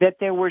that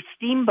there were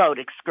steamboat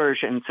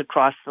excursions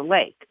across the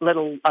lake,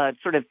 little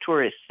sort of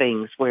tourist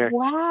things where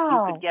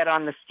you could get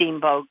on the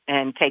steamboat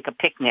and take a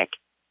picnic.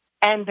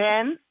 And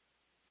then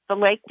the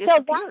lake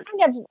disappeared.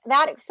 So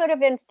that sort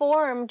of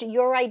informed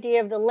your idea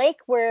of the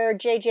lake where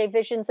J.J.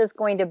 Visions is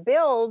going to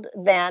build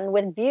then,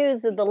 with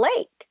views of the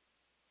lake.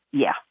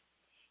 Yeah.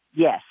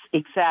 Yes,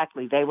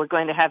 exactly. They were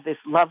going to have this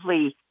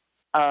lovely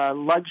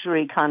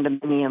luxury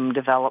condominium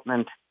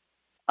development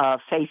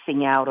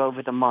facing out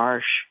over the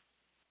marsh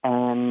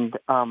and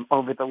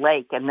over the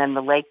lake, and then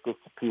the lake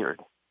disappeared.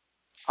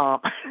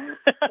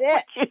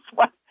 Which is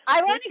what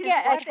I want to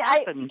get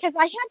because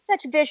I had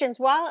such visions.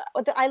 While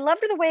I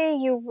loved the way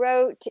you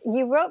wrote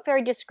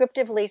very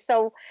descriptively.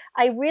 So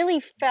I really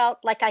felt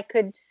like I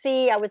could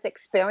see I was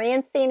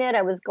experiencing it.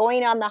 I was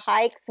going on the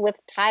hikes with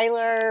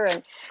Tyler,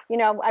 and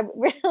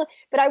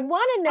but I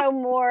want to know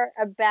more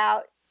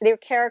about their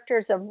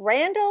characters of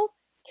Randall,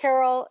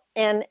 Carol,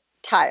 and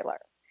Tyler.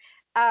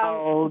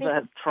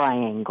 The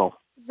triangle.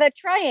 The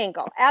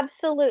triangle,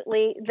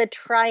 absolutely, the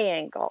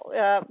triangle,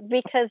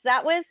 because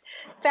that was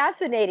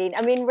fascinating.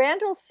 I mean,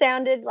 Randall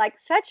sounded like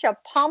such a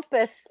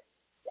pompous,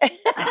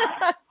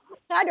 I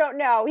don't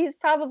know, he's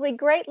probably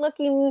great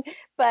looking,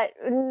 but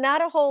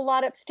not a whole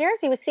lot upstairs.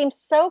 He seemed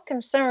so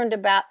concerned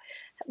about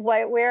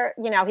where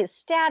his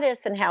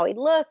status and how he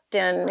looked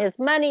and his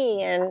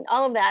money and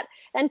all of that.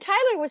 And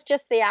Tyler was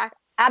just the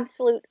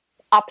absolute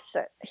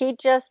opposite. He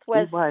just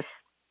was.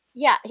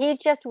 Yeah, he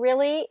just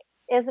really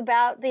is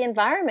about the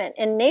environment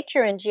and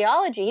nature and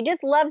geology. He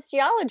just loves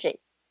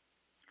geology.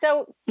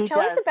 So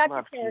tell us about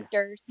your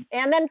characters.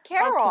 And then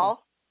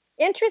Carol,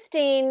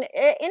 interesting.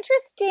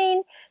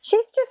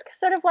 She's just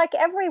sort of like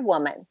every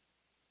woman.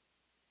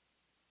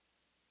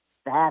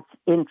 That's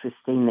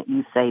interesting that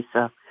you say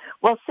so.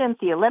 Well,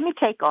 Cynthia, let me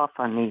take off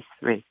on these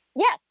three.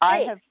 Yes, please. I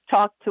have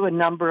talked to a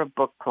number of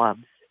book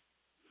clubs,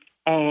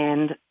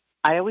 and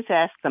I always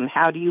ask them,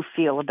 how do you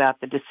feel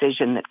about the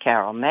decision that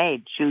Carol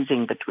made,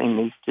 choosing between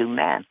these two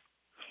men?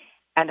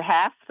 And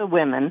half the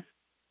women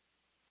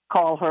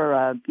call her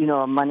a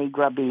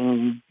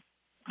money-grubbing,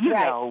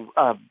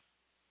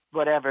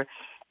 whatever.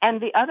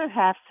 And the other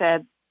half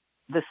said,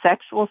 the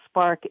sexual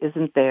spark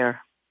isn't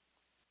there.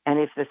 And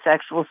if the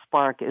sexual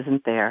spark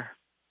isn't there,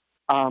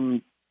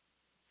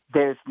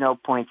 there's no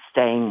point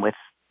staying with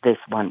this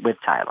one, with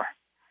Tyler.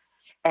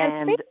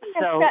 And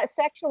speaking of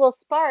sexual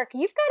spark,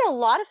 you've got a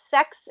lot of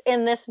sex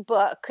in this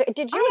book.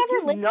 Did you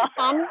ever leave a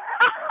comment?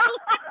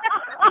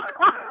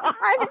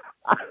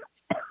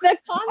 The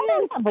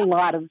comments have a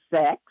lot of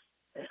sex.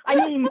 I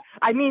mean,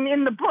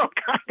 in the book,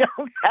 I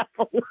don't have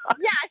a lot.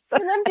 Yes,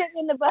 you lived it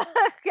in the book.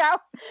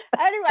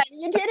 Anyway,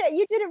 you did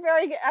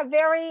a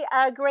very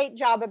great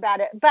job about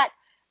it. But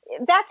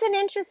that's an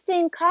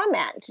interesting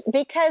comment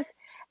because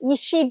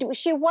she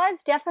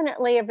was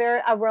definitely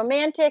a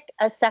romantic,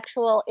 a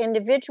sexual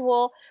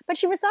individual, but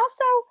she was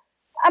also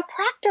a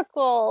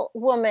practical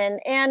woman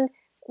and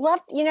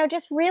loved,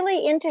 just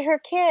really into her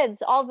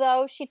kids.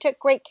 Although she took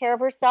great care of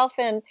herself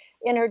and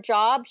in her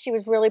job, she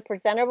was really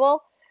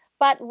presentable.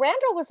 But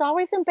Randall was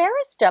always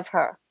embarrassed of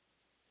her.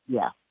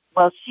 Yeah.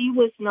 Well, she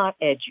was not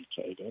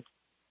educated.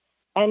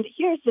 And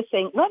here's the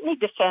thing. Let me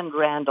defend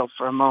Randall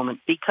for a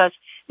moment because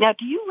now,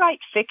 do you write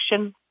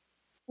fiction?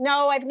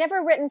 No, I've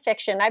never written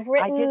fiction. I've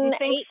written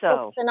 8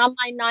 books and I'm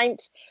my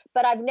 9th,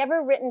 but I've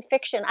never written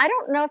fiction. I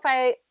don't know if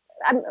I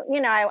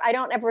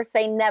don't ever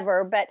say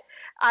never, but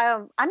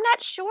I'm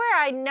not sure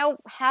I know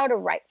how to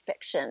write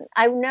fiction.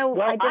 I know.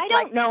 Well, I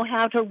don't know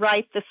how to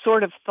write the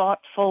sort of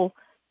thoughtful,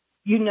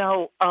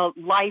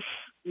 life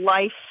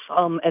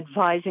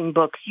advising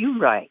books you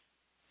write.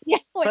 Yeah,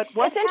 but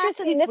it's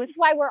interesting. This is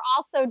why we're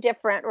all so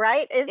different,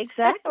 right?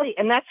 Exactly,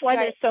 and that's why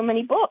there's so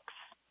many books.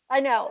 I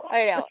know.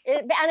 And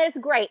it's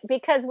great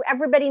because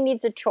everybody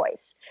needs a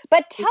choice.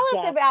 But tell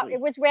us about,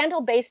 was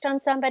Randall based on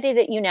somebody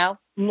that you know?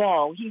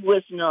 No, he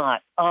was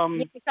not.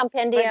 He's a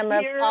compendium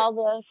of all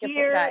the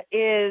different guys.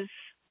 Here is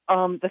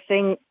the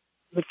thing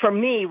for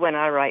me when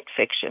I write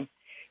fiction.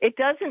 It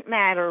doesn't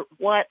matter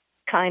what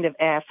kind of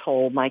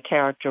asshole my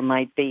character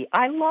might be.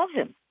 I love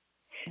him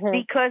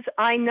because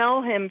I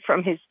know him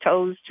from his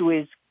toes to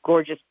his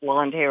gorgeous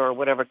blonde hair or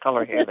whatever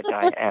color hair the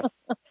guy has.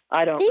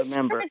 I don't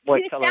remember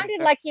what color. He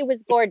sounded like he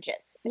was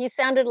gorgeous. He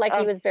sounded like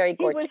he was very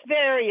gorgeous. He was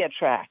very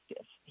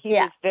attractive. He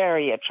was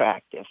very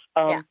attractive.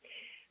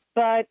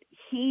 But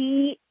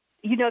he,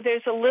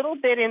 there's a little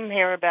bit in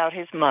there about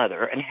his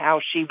mother and how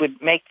she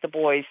would make the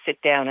boys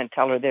sit down and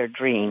tell her their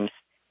dreams.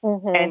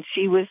 Mm-hmm. And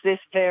she was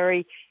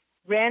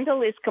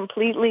Randall is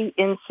completely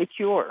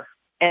insecure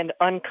and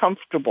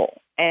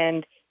uncomfortable.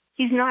 And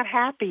he's not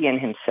happy in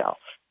himself,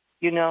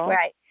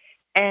 Right.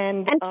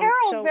 And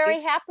Carol's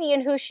very happy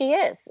in who she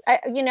is,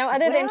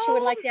 other than she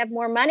would like to have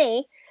more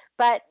money.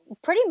 But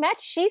pretty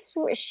much she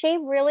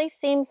really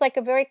seems like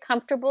a very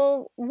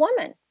comfortable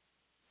woman.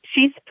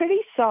 She's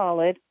pretty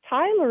solid.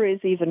 Tyler is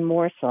even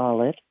more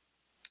solid.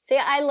 See,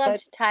 I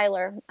loved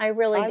Tyler. I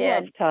really did. I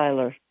love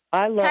Tyler.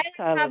 I love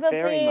Tyler very much.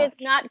 Probably is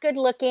not good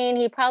looking.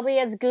 He probably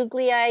has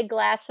googly eye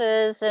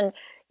glasses and,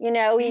 he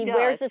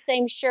wears the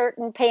same shirt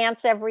and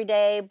pants every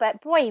day.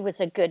 But boy, he was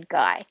a good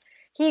guy.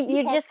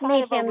 You just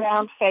made him a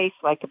round face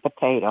like a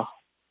potato.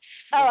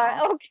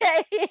 Oh,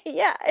 okay.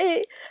 Yeah,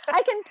 I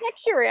can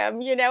picture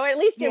him. At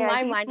least in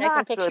my mind, I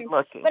can picture him.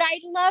 But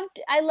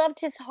I loved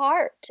his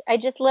heart. I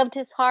just loved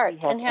his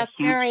heart and how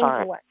caring he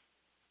was.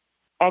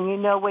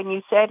 And when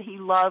you said he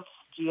loves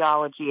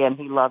geology and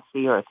he loves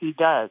the earth, he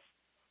does.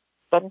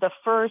 But the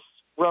first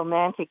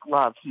romantic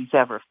love he's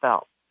ever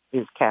felt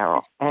is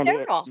Carol, and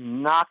it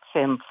knocks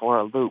him for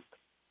a loop.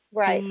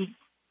 Right.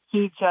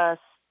 He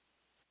just.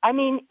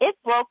 It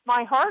broke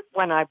my heart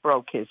when I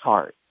broke his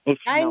heart. If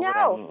you I know what I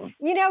know. mean.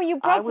 You know, you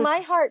broke my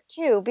heart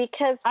too,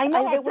 because I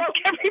know, there was broke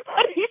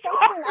everybody's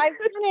something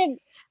heart.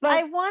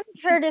 I wanted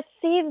her to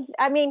see.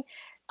 I mean,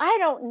 I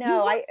don't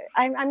know.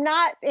 I'm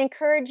not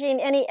encouraging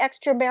any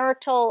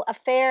extramarital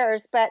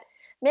affairs, but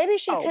maybe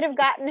she could have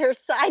gotten her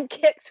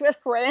sidekicks with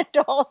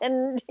Randall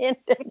and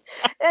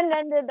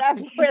ended up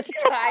with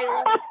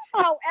Tyler.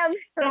 However,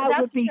 that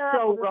that's would be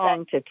terrible so to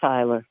wrong say. to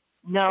Tyler.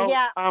 No.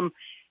 Yeah.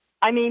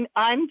 I mean,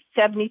 I'm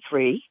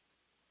 73,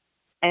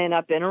 and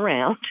I've been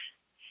around,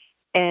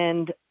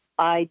 and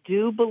I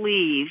do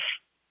believe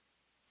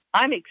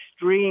I'm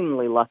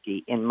extremely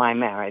lucky in my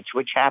marriage,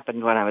 which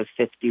happened when I was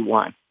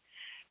 51.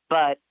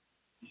 But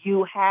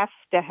you have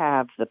to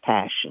have the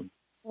passion.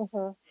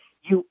 Mm-hmm.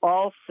 You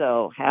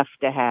also have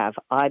to have,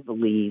 I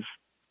believe,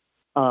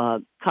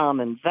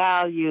 common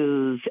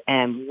values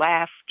and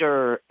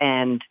laughter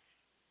and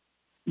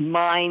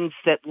minds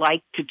that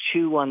like to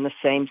chew on the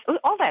same,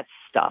 all that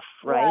stuff,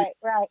 right?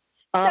 Right.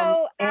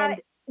 So,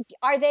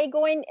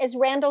 is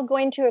Randall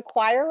going to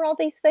acquire all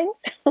these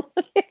things?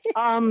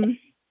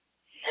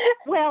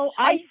 Well,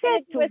 I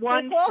said to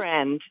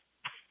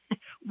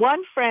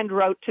one friend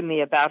wrote to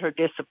me about her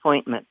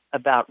disappointment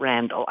about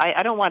Randall.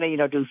 I don't want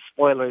to, do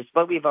spoilers,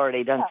 but we've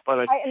already done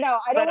spoilers. I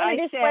don't want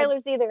to do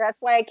spoilers either. That's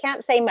why I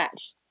can't say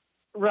much.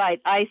 Right.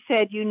 I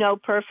said, you know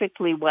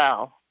perfectly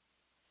well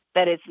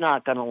that it's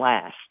not going to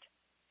last.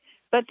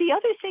 But the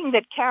other thing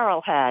that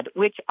Carol had,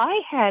 which I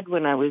had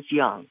when I was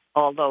young,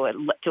 although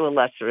to a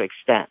lesser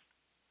extent,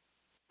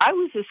 I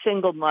was a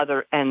single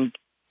mother and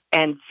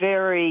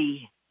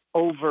very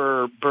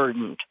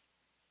overburdened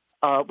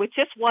with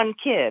just one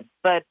kid.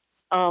 But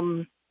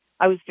I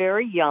was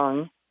very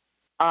young.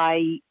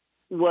 I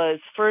was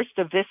first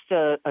a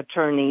Vista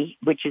attorney,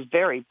 which is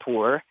very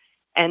poor,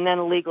 and then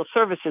a legal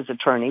services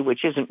attorney,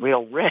 which isn't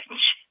real rich.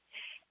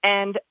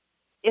 And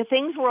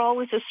things were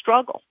always a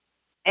struggle.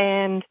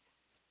 And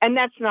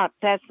that's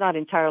not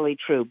entirely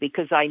true,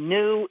 because I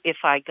knew if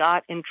I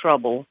got in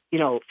trouble,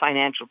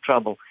 financial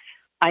trouble,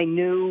 I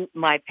knew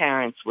my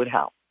parents would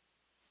help,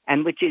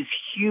 and which is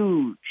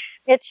huge.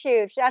 It's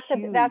huge. That's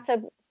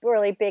a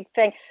really big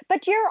thing.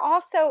 But you're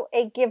also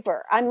a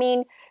giver. I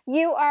mean,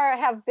 you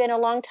have been a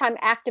longtime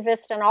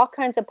activist on all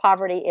kinds of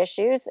poverty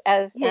issues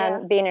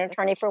and being an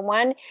attorney for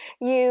one.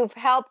 You've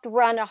helped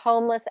run a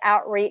homeless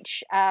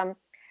outreach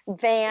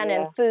van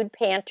and food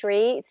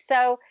pantry.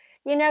 So,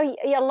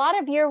 a lot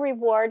of your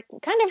reward,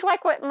 kind of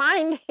like what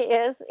mine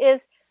is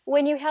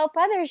when you help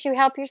others, you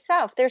help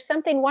yourself. There's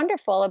something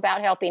wonderful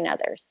about helping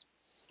others.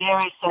 There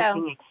is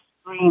something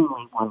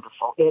extremely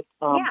wonderful.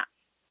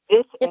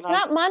 It's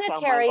not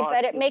monetary,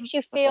 but it makes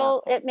you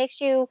feel,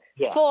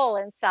 full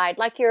inside,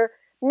 like you're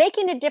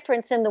making a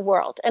difference in the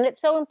world. And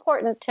it's so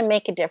important to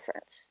make a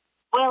difference.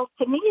 Well,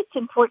 to me, it's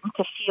important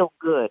to feel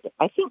good.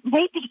 I think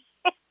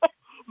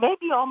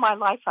maybe all my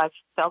life I've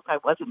felt I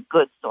wasn't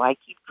good, so I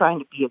keep trying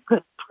to be a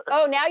good person.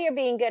 Oh, now you're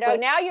being good.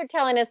 Now you're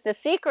telling us the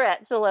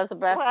secrets,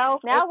 Elizabeth. Well,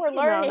 now we're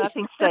learning.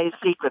 Nothing stays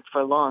secret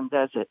for long,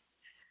 does it?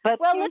 But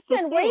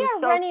listen, we are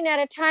running out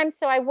of time,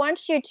 so I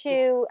want you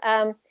to,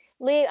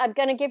 Lee, I'm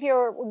going to give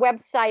your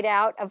website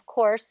out, of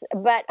course,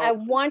 but I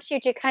want you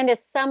to kind of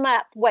sum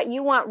up what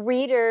you want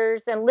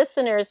readers and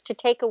listeners to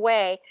take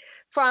away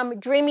from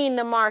Dreaming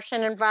the Marsh,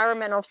 an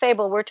environmental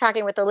fable. We're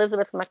talking with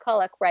Elizabeth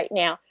McCulloch right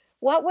now.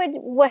 What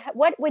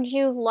would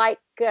you like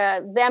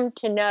them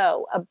to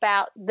know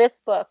about this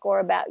book or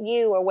about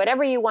you or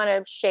whatever you want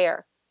to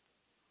share?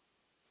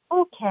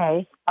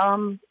 Okay.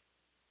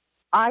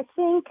 I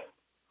think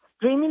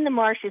Dreaming the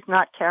Marsh is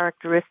not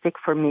characteristic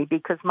for me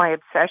because my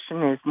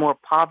obsession is more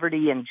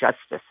poverty and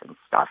justice and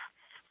stuff.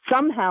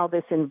 Somehow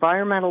this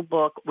environmental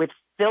book,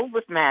 filled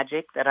with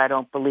magic that I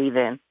don't believe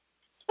in,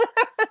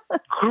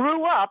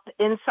 grew up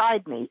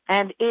inside me.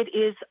 And it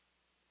is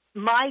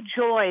my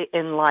joy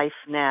in life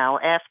now,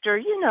 after,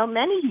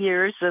 many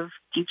years of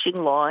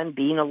teaching law and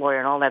being a lawyer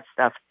and all that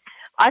stuff.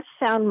 I've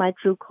found my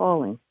true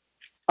calling.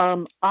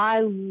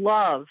 I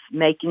love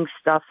making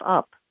stuff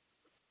up.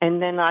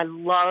 And then I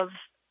love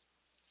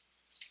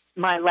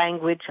my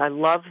language. I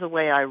love the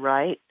way I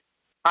write.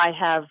 I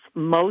have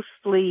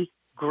mostly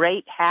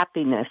great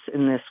happiness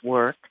in this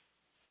work,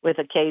 with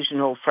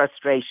occasional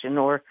frustration,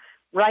 or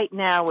right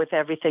now with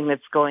everything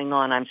that's going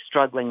on, I'm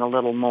struggling a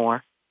little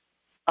more.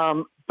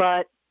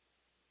 But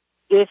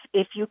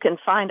if you can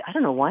find, I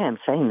don't know why I'm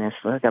saying this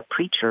like a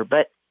preacher,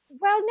 but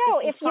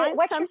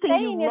what you're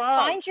saying is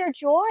find your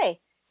joy.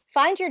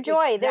 Find your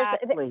joy.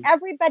 Exactly.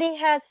 Everybody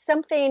has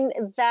something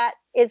that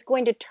is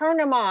going to turn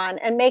them on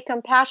and make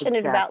them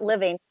passionate about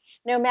living,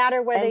 no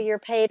matter whether you're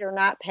paid or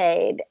not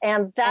paid.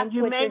 And that's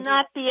what you're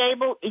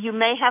doing. You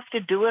may have to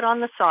do it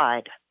on the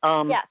side.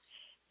 Yes.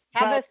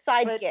 Have a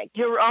side gig.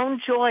 Your own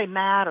joy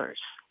matters.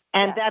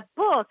 And that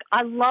book,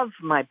 I love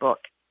my book.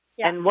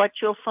 Yeah. And what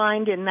you'll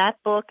find in that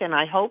book, and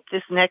I hope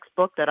this next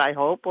book that I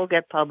hope will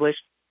get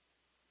published,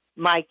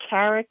 my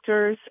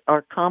characters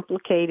are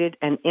complicated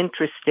and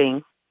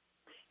interesting.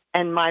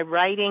 And my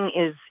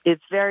writing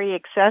it's very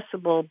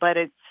accessible, but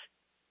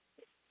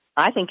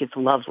I think it's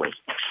lovely.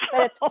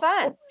 But it's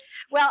fun.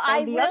 Well,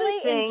 I the other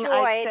really thing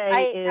enjoyed.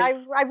 I'd say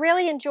I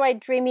really enjoyed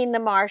Dreaming the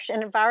Marsh,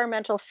 an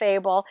environmental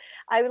fable.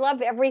 I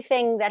love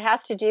everything that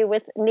has to do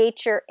with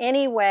nature,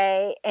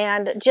 anyway,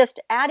 and just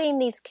adding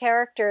these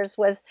characters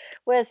was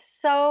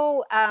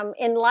so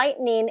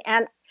enlightening,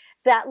 and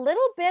that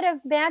little bit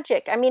of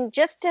magic. I mean,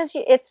 just as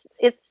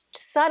it's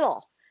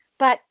subtle,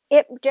 but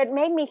it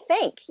made me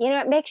think.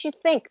 It makes you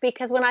think,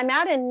 because when I'm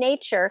out in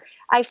nature,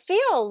 I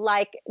feel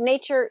like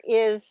nature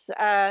is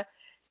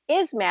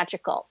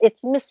magical.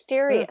 It's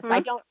mysterious. Mm-hmm.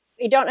 I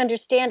don't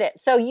understand it.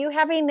 So you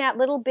having that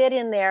little bit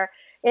in there,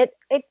 it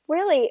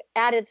really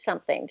added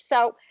something.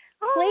 So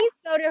please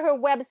go to her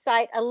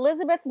website,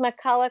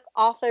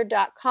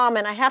 ElizabethMcCullochAuthor.com,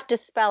 and I have to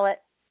spell it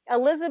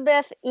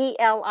Elizabeth,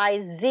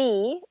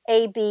 ELIZABETH,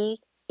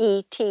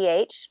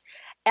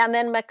 and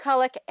then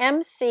McCulloch,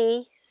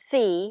 McCulloch.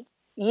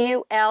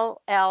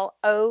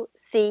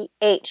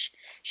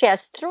 She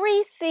has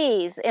 3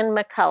 C's in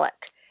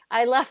McCulloch.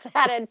 I love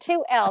that, and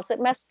 2 L's. It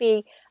must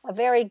be a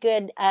very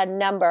good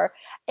number.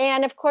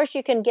 And of course,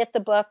 you can get the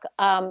book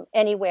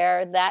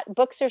anywhere that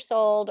books are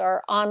sold,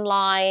 or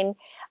online,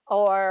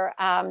 or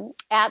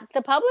at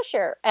the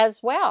publisher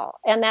as well.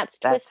 And that's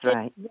Twisted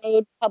right.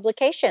 Road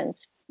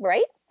Publications,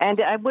 right? And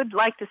I would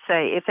like to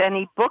say, if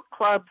any book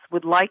clubs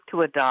would like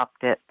to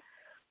adopt it,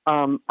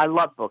 I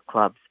love book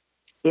clubs.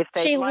 If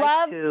they'd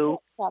like to,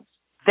 book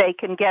clubs. They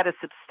can get a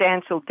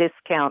substantial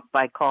discount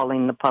by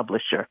calling the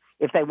publisher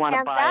if they want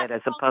to buy it,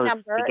 as opposed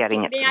to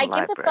getting it from the library. May I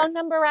give the phone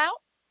number out?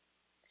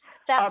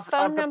 That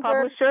phone number. The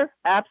publisher?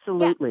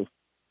 Absolutely. Yes.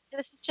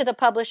 This is to the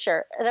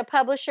publisher. The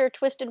publisher,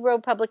 Twisted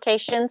Road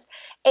Publications,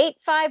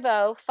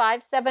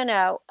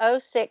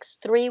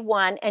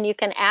 850-570-0631, and you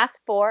can ask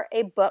for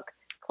a book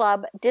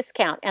club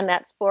discount, and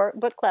that's for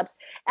book clubs.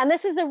 And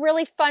this is a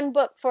really fun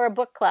book for a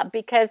book club,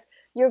 because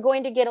you're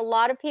going to get a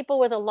lot of people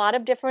with a lot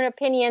of different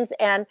opinions,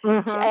 and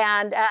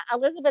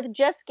Elizabeth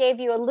just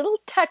gave you a little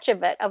touch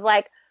of it, of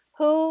like,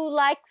 who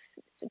likes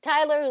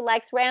Tyler, who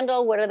likes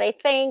Randall, what do they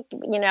think,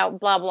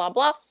 blah, blah,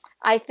 blah.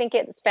 I think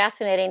it's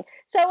fascinating.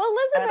 So,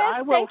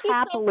 Elizabeth, thank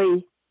you so much.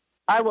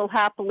 I will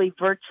happily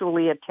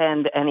virtually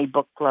attend any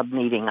book club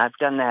meeting. I've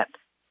done that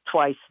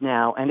twice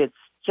now, and it's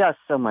just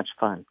so much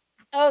fun.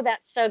 Oh,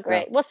 that's so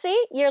great. Yeah. Well,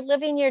 see, you're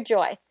living your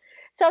joy.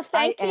 So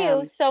thank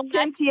you so much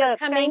Cynthia,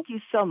 for coming. Thank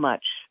you so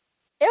much.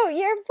 Oh,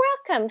 you're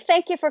welcome.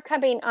 Thank you for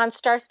coming on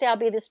Star Style,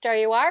 Be the Star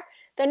You Are.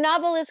 The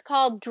novel is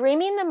called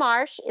Dreaming the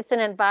Marsh. It's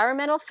an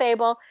environmental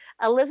fable.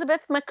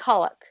 Elizabeth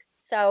McCulloch.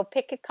 So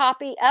pick a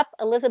copy up,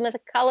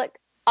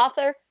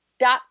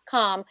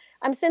 ElizabethMcCullochAuthor.com.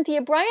 I'm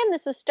Cynthia Bryan.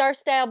 This is Star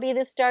Style, Be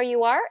the Star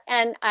You Are,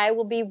 and I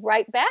will be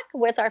right back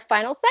with our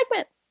final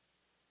segment.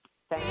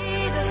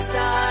 Be the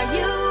star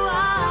you are.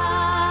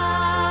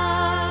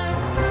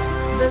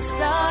 The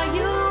star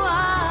you are.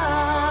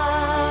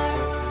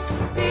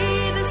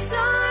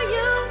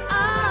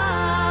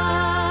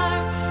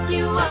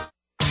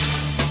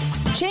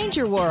 Change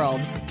your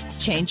world.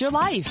 Change your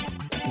life.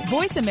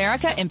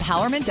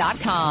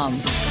 VoiceAmericaEmpowerment.com.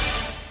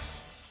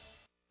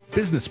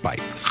 Business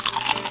Bites.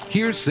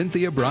 Here's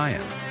Cynthia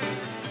Bryan.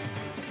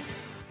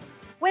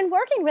 When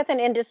working with an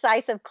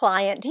indecisive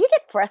client, do you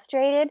get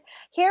frustrated?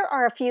 Here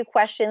are a few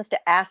questions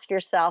to ask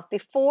yourself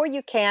before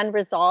you can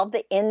resolve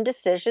the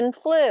indecision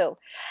flu.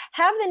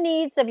 Have the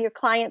needs of your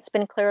clients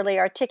been clearly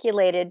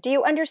articulated? Do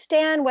you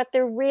understand what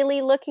they're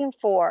really looking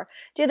for?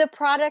 Do the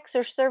products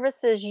or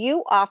services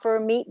you offer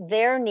meet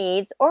their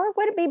needs, or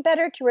would it be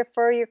better to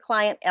refer your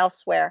client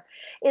elsewhere?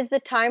 Is the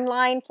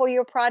timeline for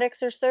your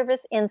products or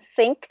service in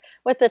sync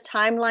with the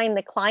timeline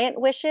the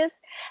client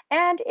wishes?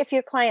 And if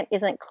your client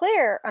isn't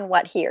clear on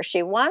what he or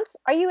she wants,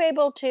 are you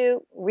able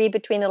to read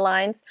between the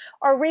lines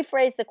or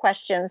rephrase the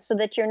question so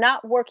that you're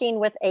not working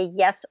with a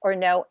yes or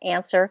no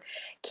answer?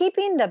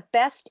 Keeping the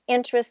best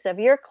interests of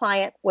your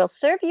client will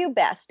serve you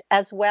best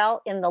as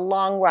well in the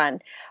long run.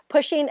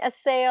 Pushing a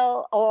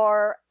sale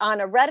or on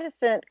a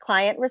reticent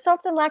client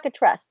results in lack of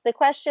trust. The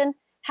question,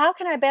 how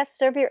can I best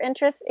serve your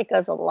interests? It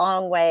goes a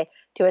long way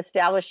to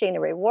establishing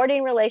a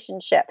rewarding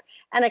relationship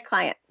and a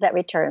client that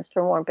returns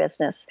for more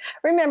business.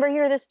 Remember,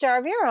 you're the star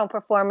of your own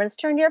performance.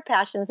 Turn your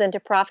passions into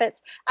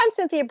profits. I'm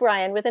Cynthia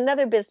Bryan with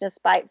another business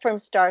bite from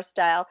Star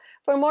Style.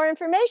 For more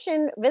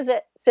information,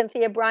 visit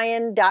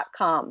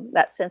CynthiaBryan.com.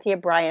 That's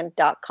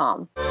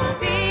CynthiaBryan.com.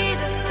 Be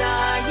the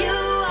star you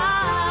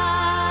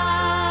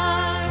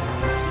are.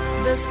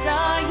 The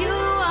star you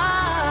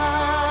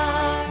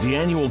are. The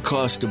annual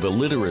cost of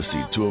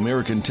illiteracy to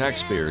American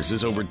taxpayers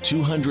is over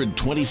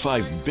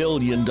 $225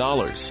 billion.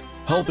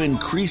 Help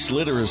increase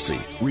literacy,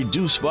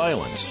 reduce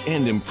violence,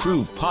 and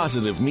improve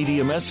positive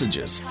media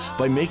messages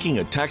by making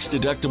a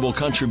tax-deductible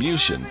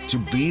contribution to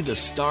Be the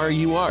Star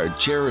You Are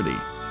charity.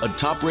 A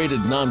top-rated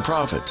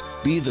nonprofit,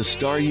 Be the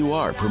Star You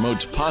Are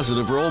promotes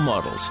positive role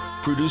models,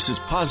 produces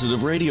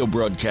positive radio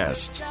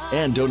broadcasts,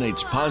 and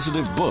donates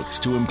positive books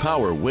to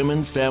empower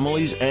women,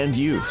 families, and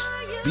youth.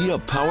 Be a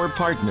power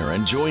partner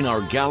and join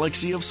our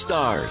galaxy of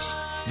stars.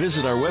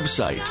 Visit our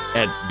website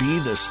at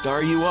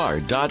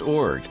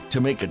BeTheStarYouAre.org to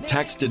make a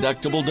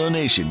tax-deductible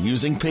donation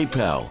using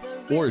PayPal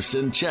or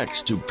send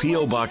checks to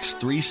P.O. Box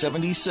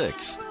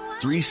 376,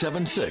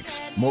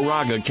 376,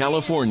 Moraga,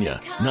 California,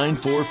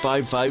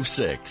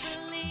 94556.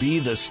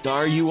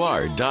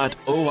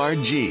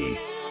 BeTheStarYouAre.org.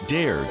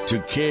 Dare to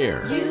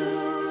care.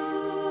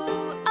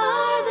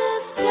 Are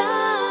the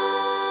star.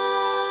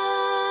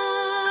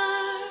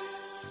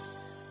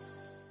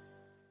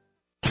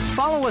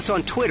 Follow us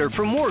on Twitter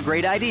for more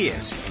great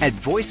ideas at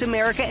Voice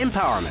America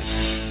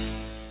Empowerment.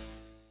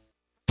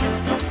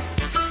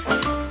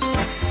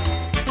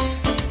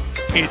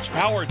 It's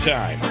power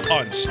time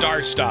on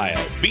Star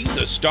Style. Be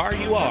the star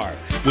you are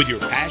with your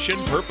passion,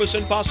 purpose,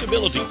 and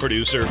possibility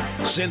producer,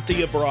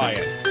 Cynthia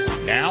Bryan.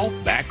 Now,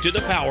 back to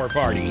the power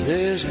party.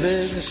 This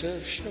business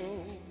of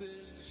show.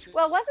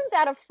 Well, wasn't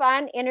that a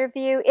fun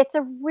interview? It's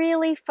a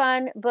really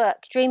fun book,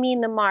 Dreaming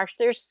the Marsh.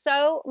 There's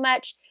so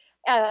much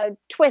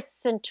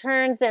twists and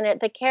turns in it.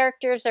 The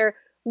characters are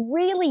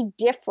really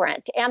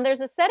different. And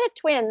there's a set of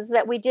twins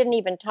that we didn't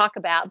even talk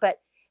about, but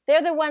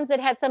they're the ones that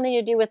had something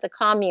to do with the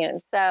commune.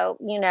 So,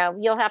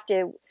 you'll have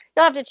to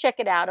check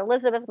it out.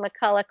 Elizabeth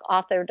McCulloch,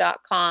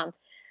 author.com.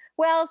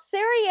 Well,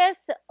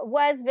 Sirius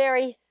was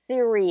very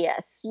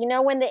serious.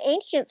 When the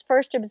ancients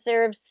first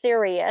observed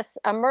Sirius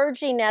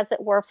emerging, as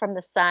it were, from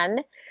the sun,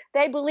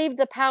 they believed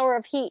the power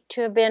of heat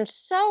to have been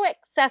so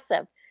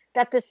excessive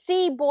that the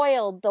sea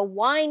boiled, the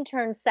wine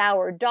turned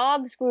sour,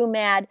 dogs grew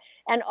mad,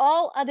 and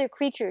all other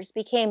creatures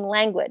became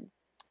languid.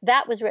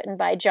 That was written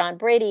by John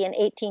Brady in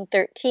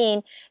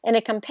 1813 in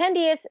a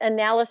compendious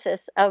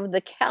analysis of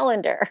the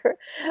calendar.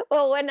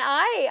 Well, when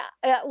I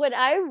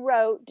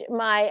wrote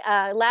my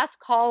last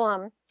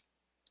column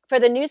for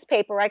the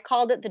newspaper, I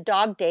called it The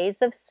Dog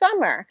Days of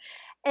Summer.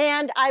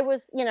 And I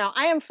was,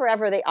 I am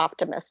forever the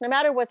optimist. No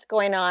matter what's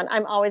going on,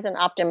 I'm always an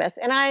optimist.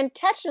 And I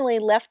intentionally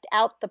left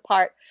out the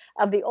part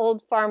of the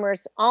Old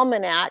Farmer's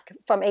Almanac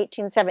from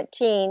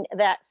 1817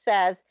 that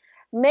says,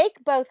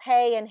 "Make both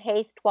hay and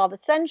haste while the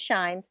sun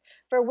shines,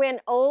 for when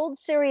old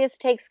Sirius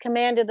takes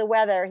command of the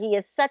weather, he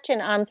is such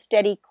an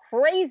unsteady,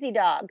 crazy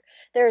dog.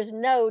 There's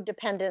no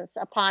dependence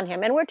upon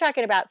him." And we're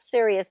talking about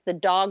Sirius, the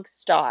dog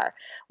star.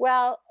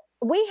 Well,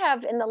 we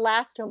have in the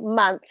last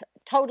month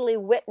totally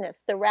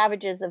witnessed the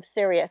ravages of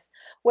Sirius,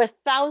 with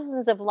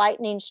thousands of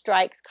lightning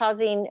strikes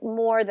causing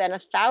more than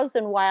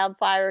 1,000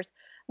 wildfires,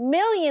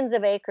 millions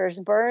of acres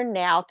burned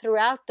now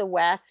throughout the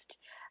West,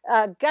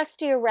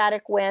 gusty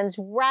erratic winds,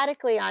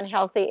 radically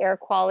unhealthy air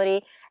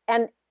quality,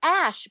 and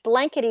ash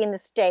blanketing the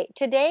state.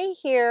 Today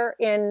here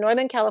in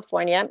Northern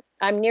California,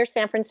 I'm near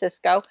San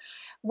Francisco,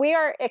 we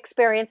are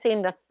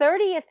experiencing the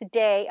 30th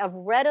day of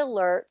red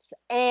alerts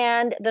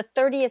and the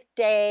 30th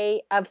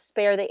day of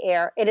spare the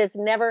air. It has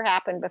never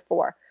happened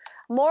before.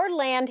 More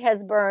land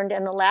has burned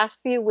in the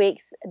last few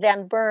weeks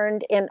than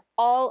burned in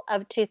all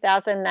of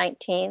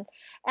 2019.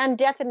 And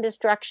death and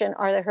destruction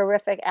are the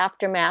horrific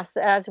aftermaths,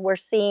 as we're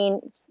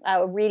seeing,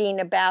 reading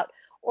about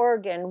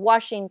Oregon,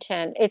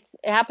 Washington. It's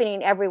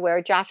happening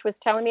everywhere. Josh was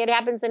telling me it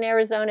happens in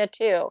Arizona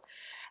too.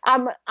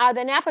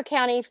 The Napa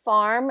County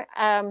farm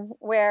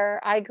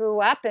where I grew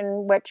up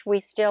and which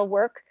we still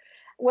work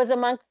was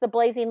amongst the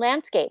blazing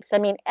landscapes. I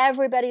mean,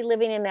 everybody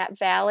living in that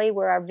valley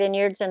where our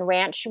vineyards and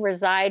ranch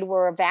reside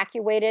were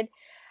evacuated.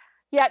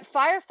 Yet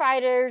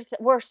firefighters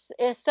were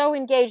so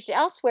engaged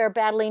elsewhere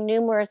battling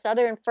numerous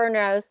other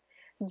infernos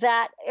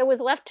that it was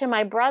left to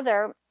my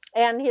brother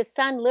and his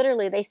son.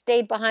 Literally, they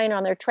stayed behind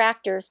on their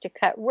tractors to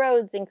cut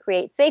roads and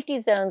create safety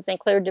zones and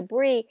clear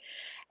debris.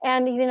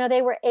 And,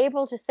 they were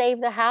able to save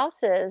the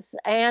houses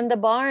and the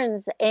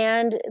barns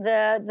and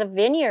the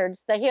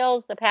vineyards, the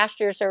hills, the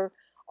pastures are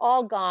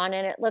all gone.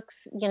 And it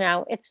looks,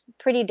 it's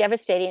pretty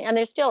devastating. And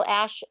there's still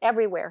ash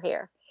everywhere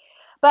here.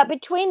 But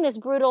between this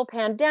brutal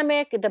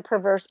pandemic, the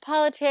perverse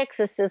politics,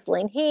 the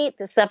sizzling heat,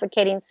 the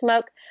suffocating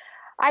smoke,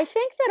 I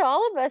think that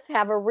all of us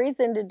have a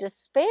reason to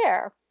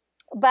despair.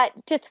 But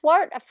to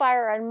thwart a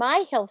fire on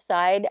my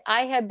hillside,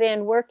 I have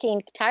been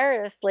working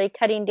tirelessly,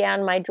 cutting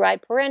down my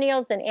dried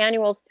perennials and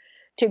annuals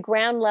to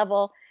ground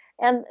level.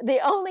 And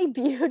the only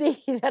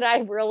beauty that I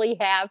really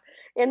have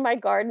in my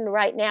garden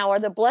right now are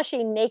the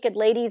blushing naked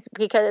ladies,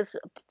 because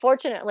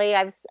fortunately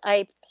I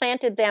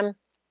planted them,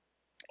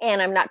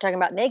 and I'm not talking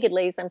about naked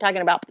ladies, I'm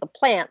talking about the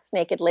plants,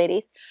 naked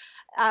ladies.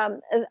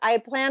 I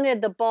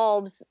planted the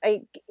bulbs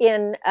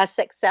in a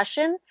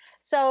succession,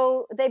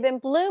 so they've been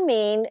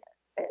blooming.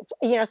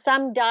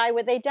 Some die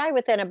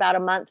within about a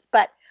month,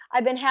 but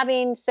I've been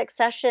having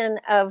succession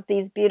of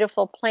these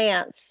beautiful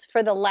plants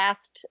for the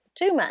last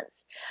 2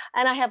 months.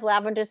 And I have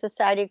Lavender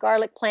Society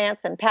garlic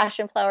plants and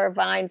passion flower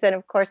vines, and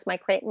of course my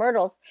crepe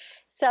myrtles.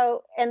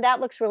 And that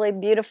looks really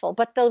beautiful,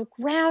 but the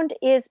ground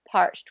is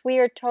parched. We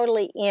are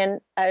totally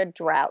in a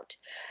drought.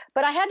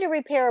 But I had to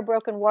repair a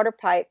broken water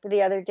pipe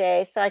the other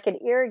day so I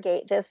could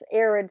irrigate this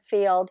arid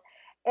field.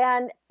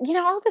 And,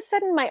 all of a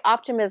sudden my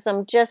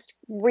optimism just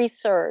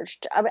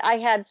resurged. I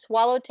had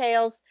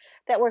swallowtails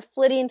that were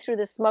flitting through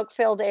the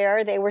smoke-filled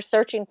air. They were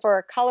searching for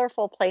a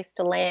colorful place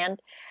to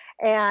land.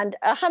 And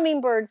a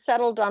hummingbird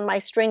settled on my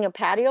string of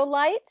patio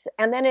lights.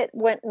 And then it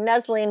went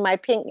nuzzling my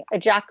pink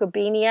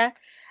jacobinia,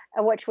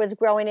 which was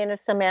growing in a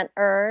cement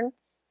urn.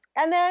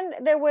 And then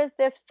there was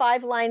this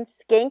 5-line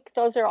skink.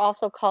 Those are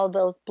also called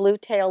those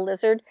blue-tailed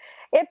lizard.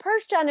 It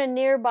perched on a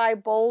nearby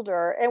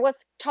boulder. It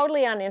was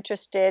totally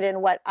uninterested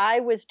in what I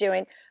was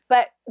doing.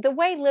 But the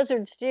way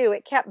lizards do,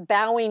 it kept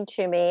bowing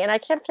to me. And I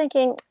kept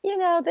thinking,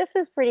 this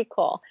is pretty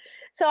cool.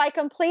 So I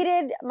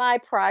completed my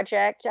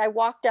project. I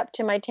walked up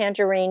to my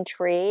tangerine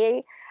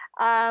tree.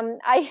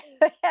 I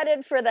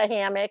headed for the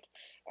hammock.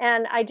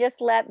 And I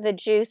just let the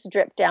juice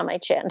drip down my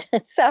chin.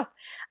 So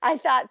I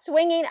thought,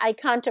 swinging, I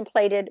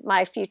contemplated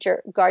my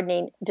future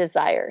gardening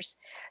desires.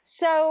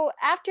 So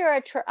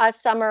after a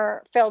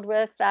summer filled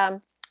with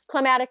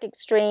climatic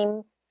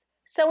extremes,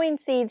 sowing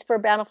seeds for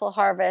bountiful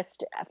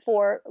harvest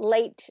for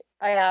late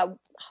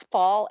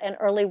fall and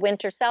early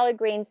winter salad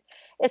greens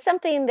is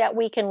something that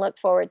we can look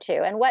forward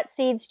to. And what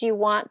seeds do you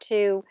want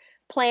to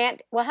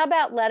plant? Well, how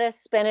about lettuce,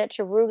 spinach,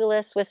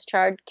 arugula, Swiss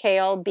chard,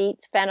 kale,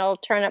 beets, fennel,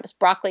 turnips,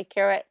 broccoli,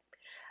 carrot,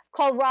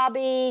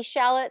 kohlrabi,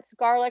 shallots,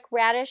 garlic,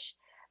 radish,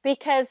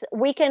 because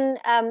we can,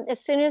 as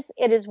soon as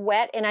it is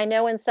wet, and I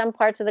know in some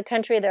parts of the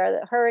country there are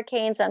the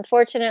hurricanes,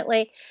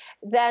 unfortunately,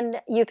 then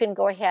you can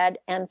go ahead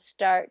and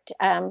start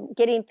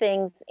getting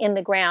things in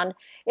the ground.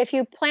 If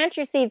you plant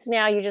your seeds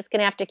now, you're just going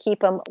to have to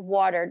keep them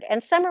watered.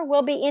 And summer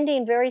will be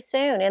ending very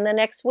soon in the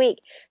next week.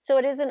 So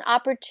it is an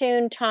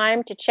opportune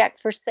time to check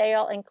for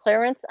sale and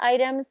clearance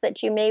items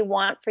that you may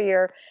want for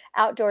your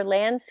outdoor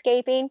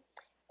landscaping.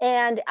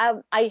 And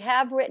I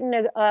have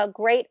written a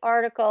great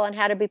article on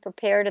how to be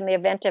prepared in the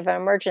event of an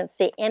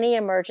emergency, any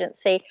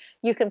emergency.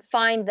 You can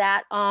find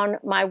that on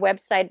my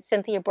website,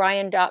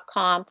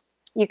 cynthiabryan.com.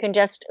 You can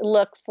just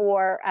look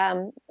for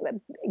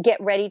get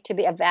ready to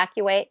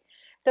evacuate.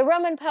 The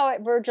Roman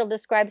poet Virgil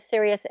describes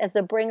Sirius as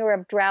the bringer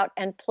of drought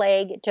and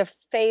plague to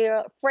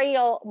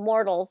frail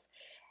mortals,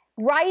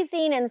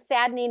 rising and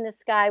saddening the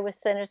sky with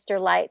sinister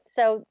light.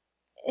 So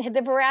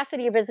the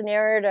veracity of his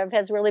narrative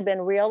has really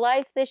been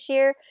realized this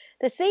year.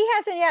 The sea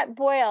hasn't yet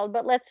boiled,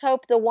 but let's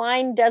hope the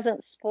wine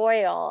doesn't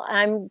spoil.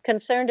 I'm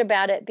concerned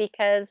about it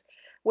because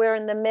we're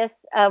in the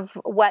midst of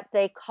what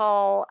they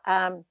call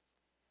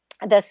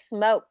the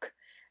smoke.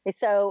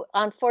 So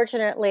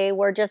unfortunately,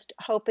 we're just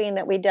hoping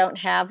that we don't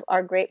have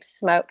our grapes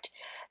smoked.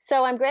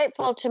 So I'm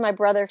grateful to my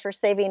brother for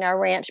saving our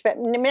ranch. But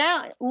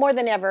now, more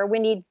than ever, we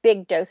need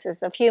big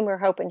doses of humor,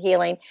 hope, and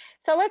healing.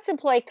 So let's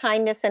employ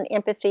kindness and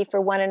empathy for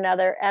one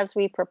another as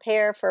we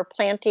prepare for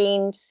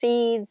planting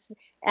seeds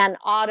and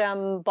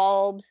autumn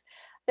bulbs.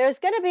 There's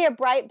going to be a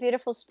bright,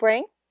 beautiful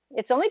spring.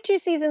 It's only 2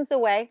 seasons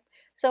away.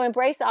 So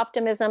embrace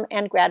optimism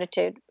and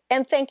gratitude.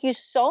 And thank you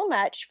so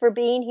much for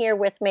being here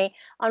with me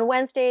on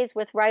Wednesdays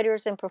with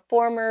Writers and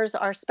Performers,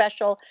 our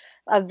special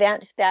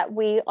event that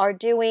we are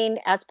doing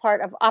as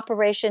part of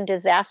Operation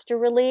Disaster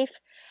Relief.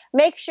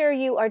 Make sure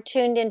you are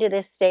tuned into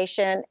this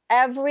station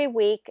every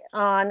week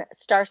on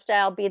Star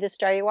Style, Be the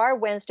Star You Are,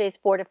 Wednesdays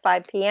 4 to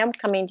 5 p.m.,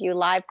 coming to you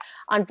live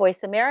on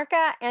Voice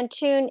America, and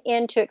tune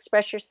in to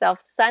Express Yourself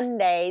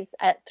Sundays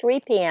at 3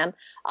 p.m.,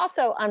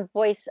 also on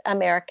Voice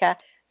America.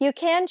 You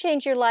can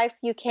change your life.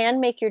 You can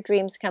make your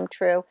dreams come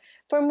true.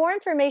 For more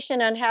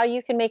information on how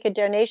you can make a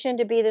donation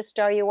to Be the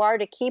Star You Are,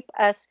 to keep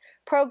us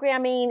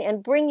programming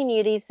and bringing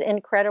you these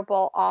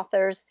incredible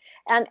authors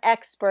and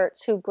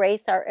experts who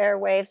grace our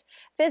airwaves,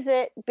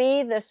 visit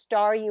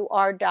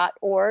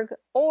BeTheStarYouAre.org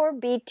or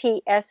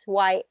BTSYA.org.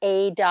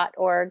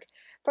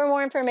 For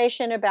more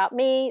information about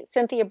me,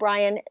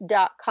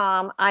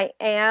 CynthiaBryan.com. I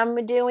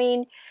am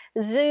doing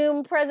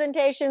Zoom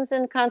presentations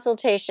and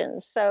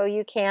consultations, so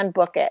you can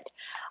book it.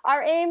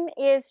 Our aim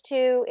is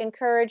to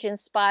encourage,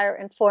 inspire,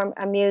 inform,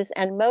 amuse,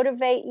 and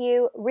motivate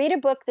you. Read a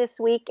book this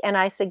week, and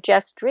I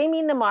suggest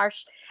Dreaming the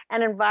Marsh,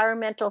 an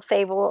environmental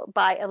fable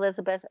by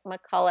Elizabeth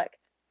McCulloch.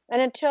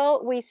 And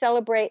until we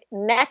celebrate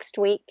next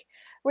week,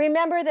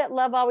 remember that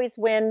love always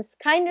wins,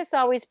 kindness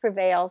always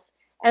prevails,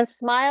 and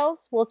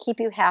smiles will keep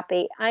you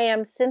happy. I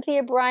am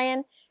Cynthia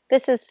Bryan.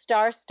 This is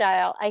Star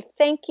Style. I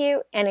thank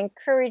you and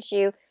encourage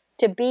you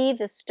to be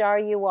the star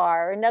you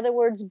are. In other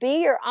words,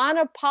 be your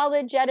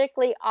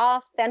unapologetically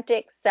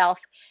authentic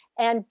self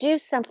and do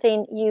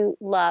something you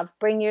love.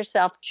 Bring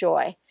yourself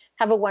joy.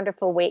 Have a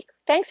wonderful week.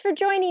 Thanks for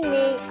joining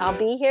me. I'll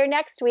be here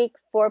next week,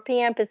 4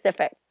 p.m.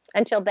 Pacific.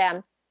 Until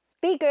then,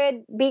 be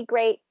good, be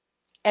great,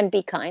 and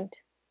be kind.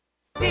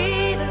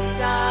 Be the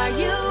star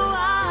you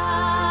are.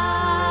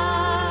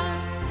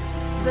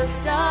 The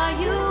star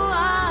you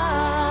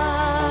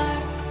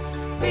are.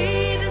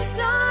 Be the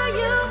star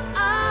you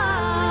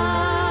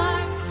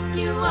are.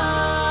 You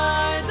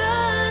are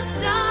the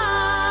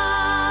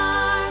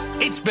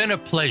star. It's been a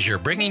pleasure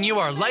bringing you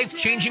our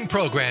life-changing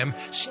program,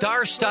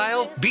 Star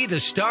Style, Be the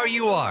Star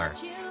You Are.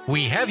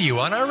 We have you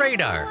on our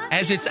radar,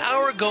 as it's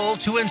our goal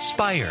to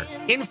inspire,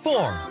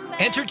 inform,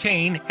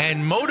 entertain,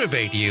 and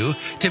motivate you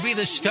to be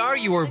the star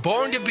you were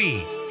born to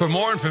be. For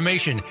more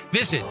information,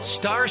 visit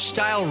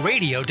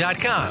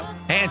starstyleradio.com.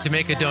 And to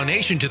make a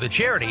donation to the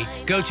charity,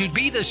 go to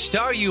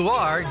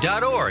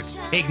BeTheStarYouAre.org.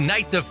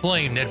 Ignite the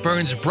flame that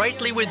burns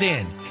brightly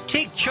within.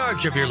 Take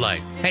charge of your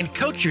life and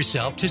coach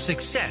yourself to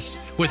success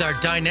with our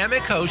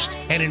dynamic host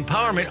and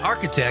empowerment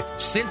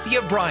architect,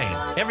 Cynthia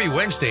Bryan, every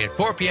Wednesday at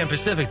 4 p.m.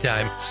 Pacific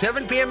Time,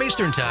 7 p.m.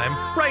 Eastern Time,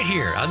 right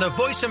here on the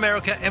Voice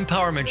America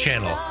Empowerment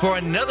Channel for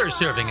another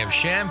serving of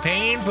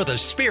champagne for the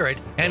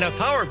spirit and a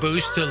power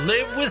boost to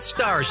live with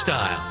star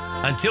style.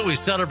 Until we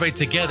celebrate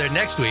together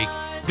next week,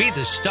 be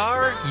the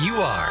star you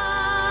are.